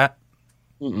clips of that?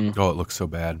 Mm-mm. Oh, it looks so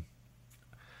bad.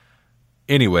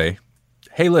 Anyway,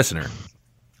 hey listener,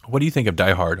 what do you think of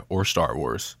Die Hard or Star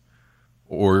Wars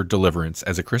or Deliverance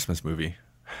as a Christmas movie?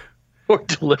 Or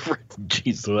Deliverance.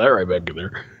 Jeez, throw that right back in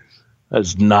there. That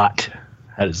is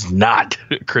not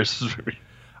a Christmas movie.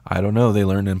 I don't know. They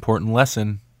learned an important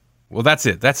lesson. Well, that's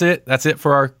it. That's it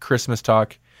for our Christmas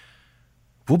talk.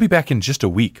 We'll be back in just a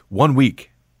week. 1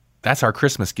 week. That's our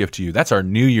Christmas gift to you. That's our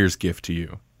New Year's gift to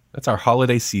you. That's our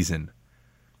holiday season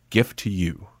gift to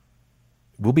you.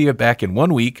 We'll be back in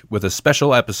 1 week with a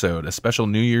special episode, a special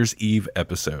New Year's Eve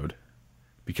episode.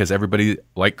 Because everybody,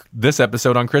 like this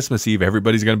episode on Christmas Eve,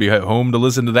 everybody's going to be at home to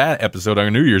listen to that episode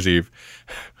on New Year's Eve.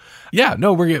 Yeah,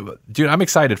 no, dude, I'm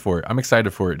excited for it. I'm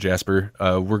excited for it, Jasper.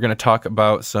 We're going to talk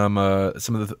about some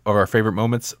of our favorite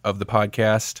moments of the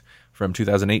podcast from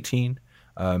 2018.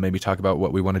 Maybe talk about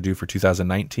what we want to do for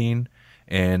 2019.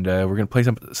 And we're going to play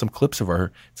some clips of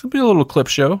our... It's going to be a little clip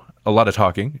show. A lot of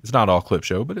talking. It's not all clip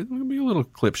show, but it's going to be a little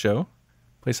clip show.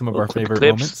 Play some of our favorite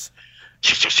moments.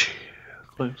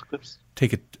 Clips.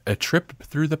 Take a trip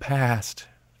through the past,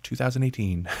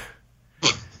 2018.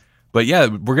 But yeah,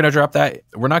 we're going to drop that.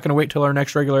 We're not going to wait till our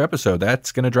next regular episode.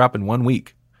 That's going to drop in 1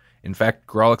 week. In fact,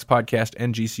 Grawlix Podcast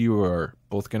and GCU are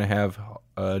both going to have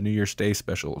New Year's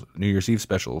Eve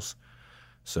specials.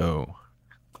 So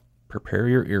prepare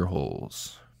your ear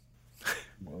holes.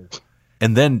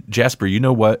 And then, Jasper, you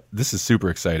know what? This is super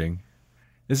exciting.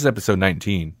 This is episode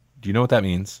 19. Do you know what that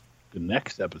means? The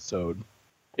next episode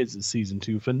is the season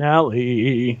 2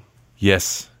 finale.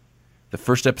 Yes. The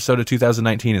first episode of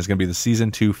 2019 is going to be the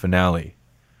season 2 finale.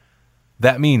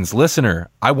 That means, listener,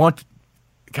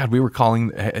 we were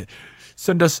calling,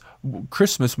 send us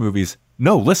Christmas movies.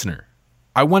 No, listener,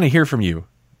 I want to hear from you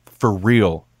for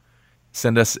real.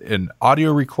 Send us an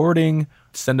audio recording,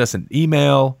 send us an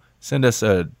email, send us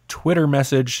a Twitter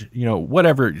message,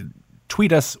 whatever,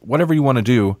 tweet us, whatever you want to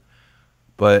do.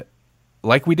 But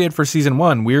like we did for season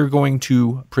 1, we're going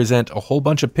to present a whole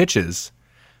bunch of pitches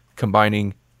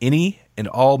combining any and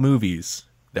all movies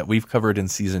that we've covered in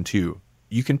season 2.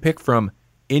 You can pick from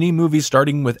any movie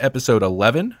starting with episode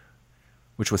 11,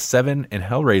 which was 7 and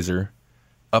Hellraiser,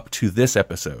 up to this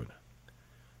episode.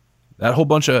 That whole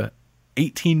bunch of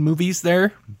 18 movies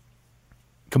there,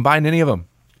 combine any of them.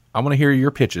 I want to hear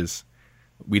your pitches.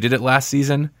 We did it last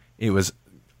season. It was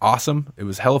awesome. It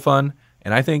was hella fun.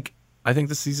 And I think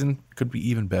this season could be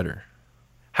even better.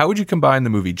 How would you combine the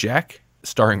movie Jack,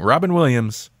 starring Robin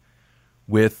Williams,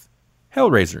 with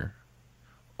Hellraiser?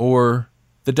 Or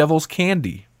The Devil's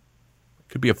Candy?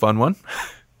 Could be a fun one.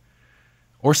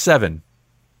 Or 7.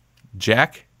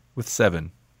 Jack with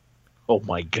 7. Oh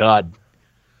my God.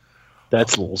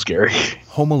 That's a little scary.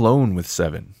 Home Alone with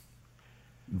 7.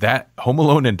 That Home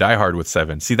Alone and Die Hard with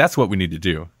 7. See, that's what we need to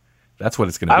do. That's what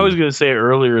it's going to be. I was going to say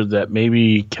earlier that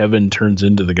maybe Kevin turns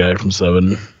into the guy from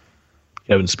 7.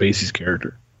 Kevin Spacey's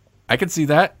character. I could see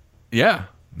that. Yeah.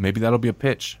 Maybe that'll be a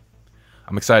pitch.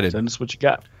 I'm excited. Send us what you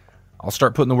got. I'll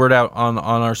start putting the word out on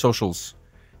our socials.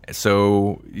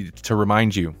 So to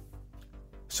remind you.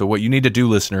 So what you need to do,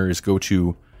 listener, is go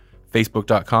to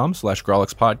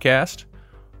facebook.com/Grawlix Podcast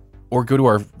or go to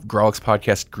our Grawlix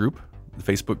Podcast group, the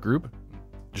Facebook group.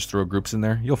 Just throw groups in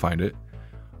there. You'll find it.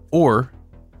 Or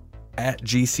at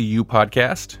GCU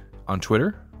Podcast on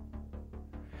Twitter.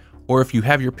 Or if you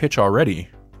have your pitch already,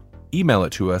 email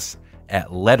it to us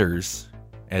at letters,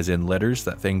 as in letters,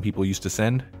 that thing people used to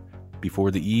send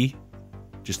before the E,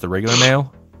 just the regular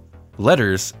mail.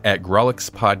 Letters at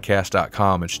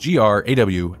grawlixpodcast.com. It's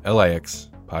GRAWLIX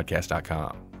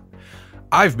podcast.com.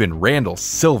 I've been Randall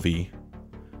Silvey.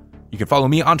 You can follow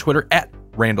me on Twitter at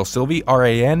Randall Silvey,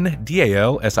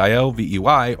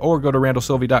 RANDALSILVEY, or go to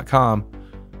randallsilvey.com,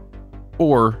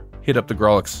 or hit up the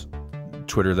Grawlix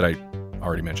Twitter that I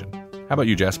already mentioned. How about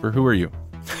you, Jasper? Who are you?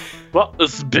 Well,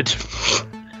 this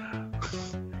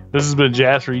has been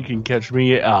Jasper. You can catch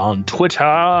me on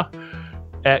Twitter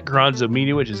at Gronzo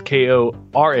Media, which is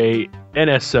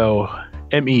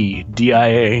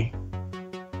KORANSOMEDIA.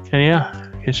 Okay, yeah,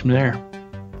 catch me there.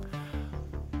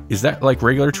 Is that like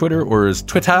regular Twitter, or is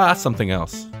Twitter something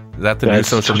else? Is that the new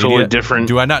social totally media? Different.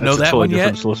 Do I not know that totally one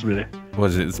yet? Social media.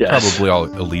 Was it? It's Yes. probably all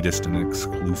elitist and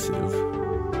exclusive.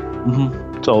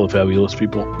 Mm-hmm. It's all the fabulous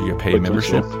people. You get paid Like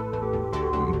membership.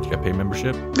 myself. You got paid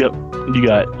membership. Yep. You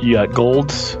got gold,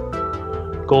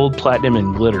 platinum,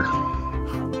 and glitter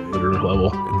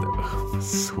level.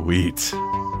 Sweet.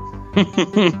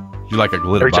 You like a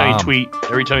glitter Every bomb? time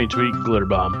you tweet, glitter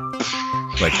bomb.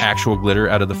 Like actual glitter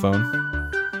out of the phone?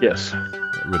 Yes.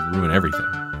 That would ruin everything.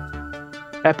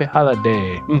 Happy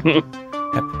holiday. Hep, hep,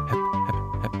 hep, hep.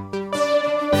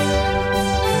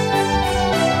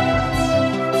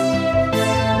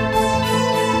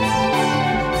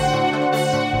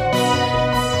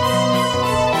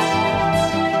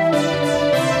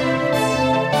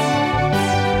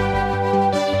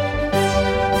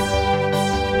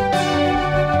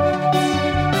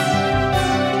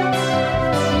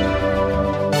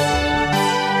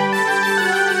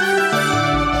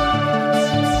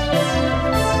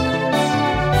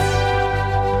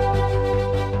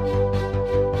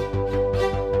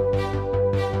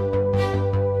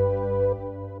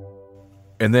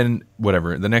 And then,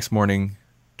 whatever, the next morning,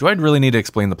 do I really need to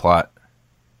explain the plot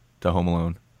to Home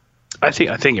Alone? I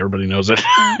think everybody knows it.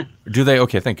 Do they?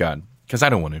 Okay, thank God. Because I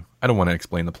don't want to. I don't want to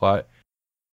explain the plot.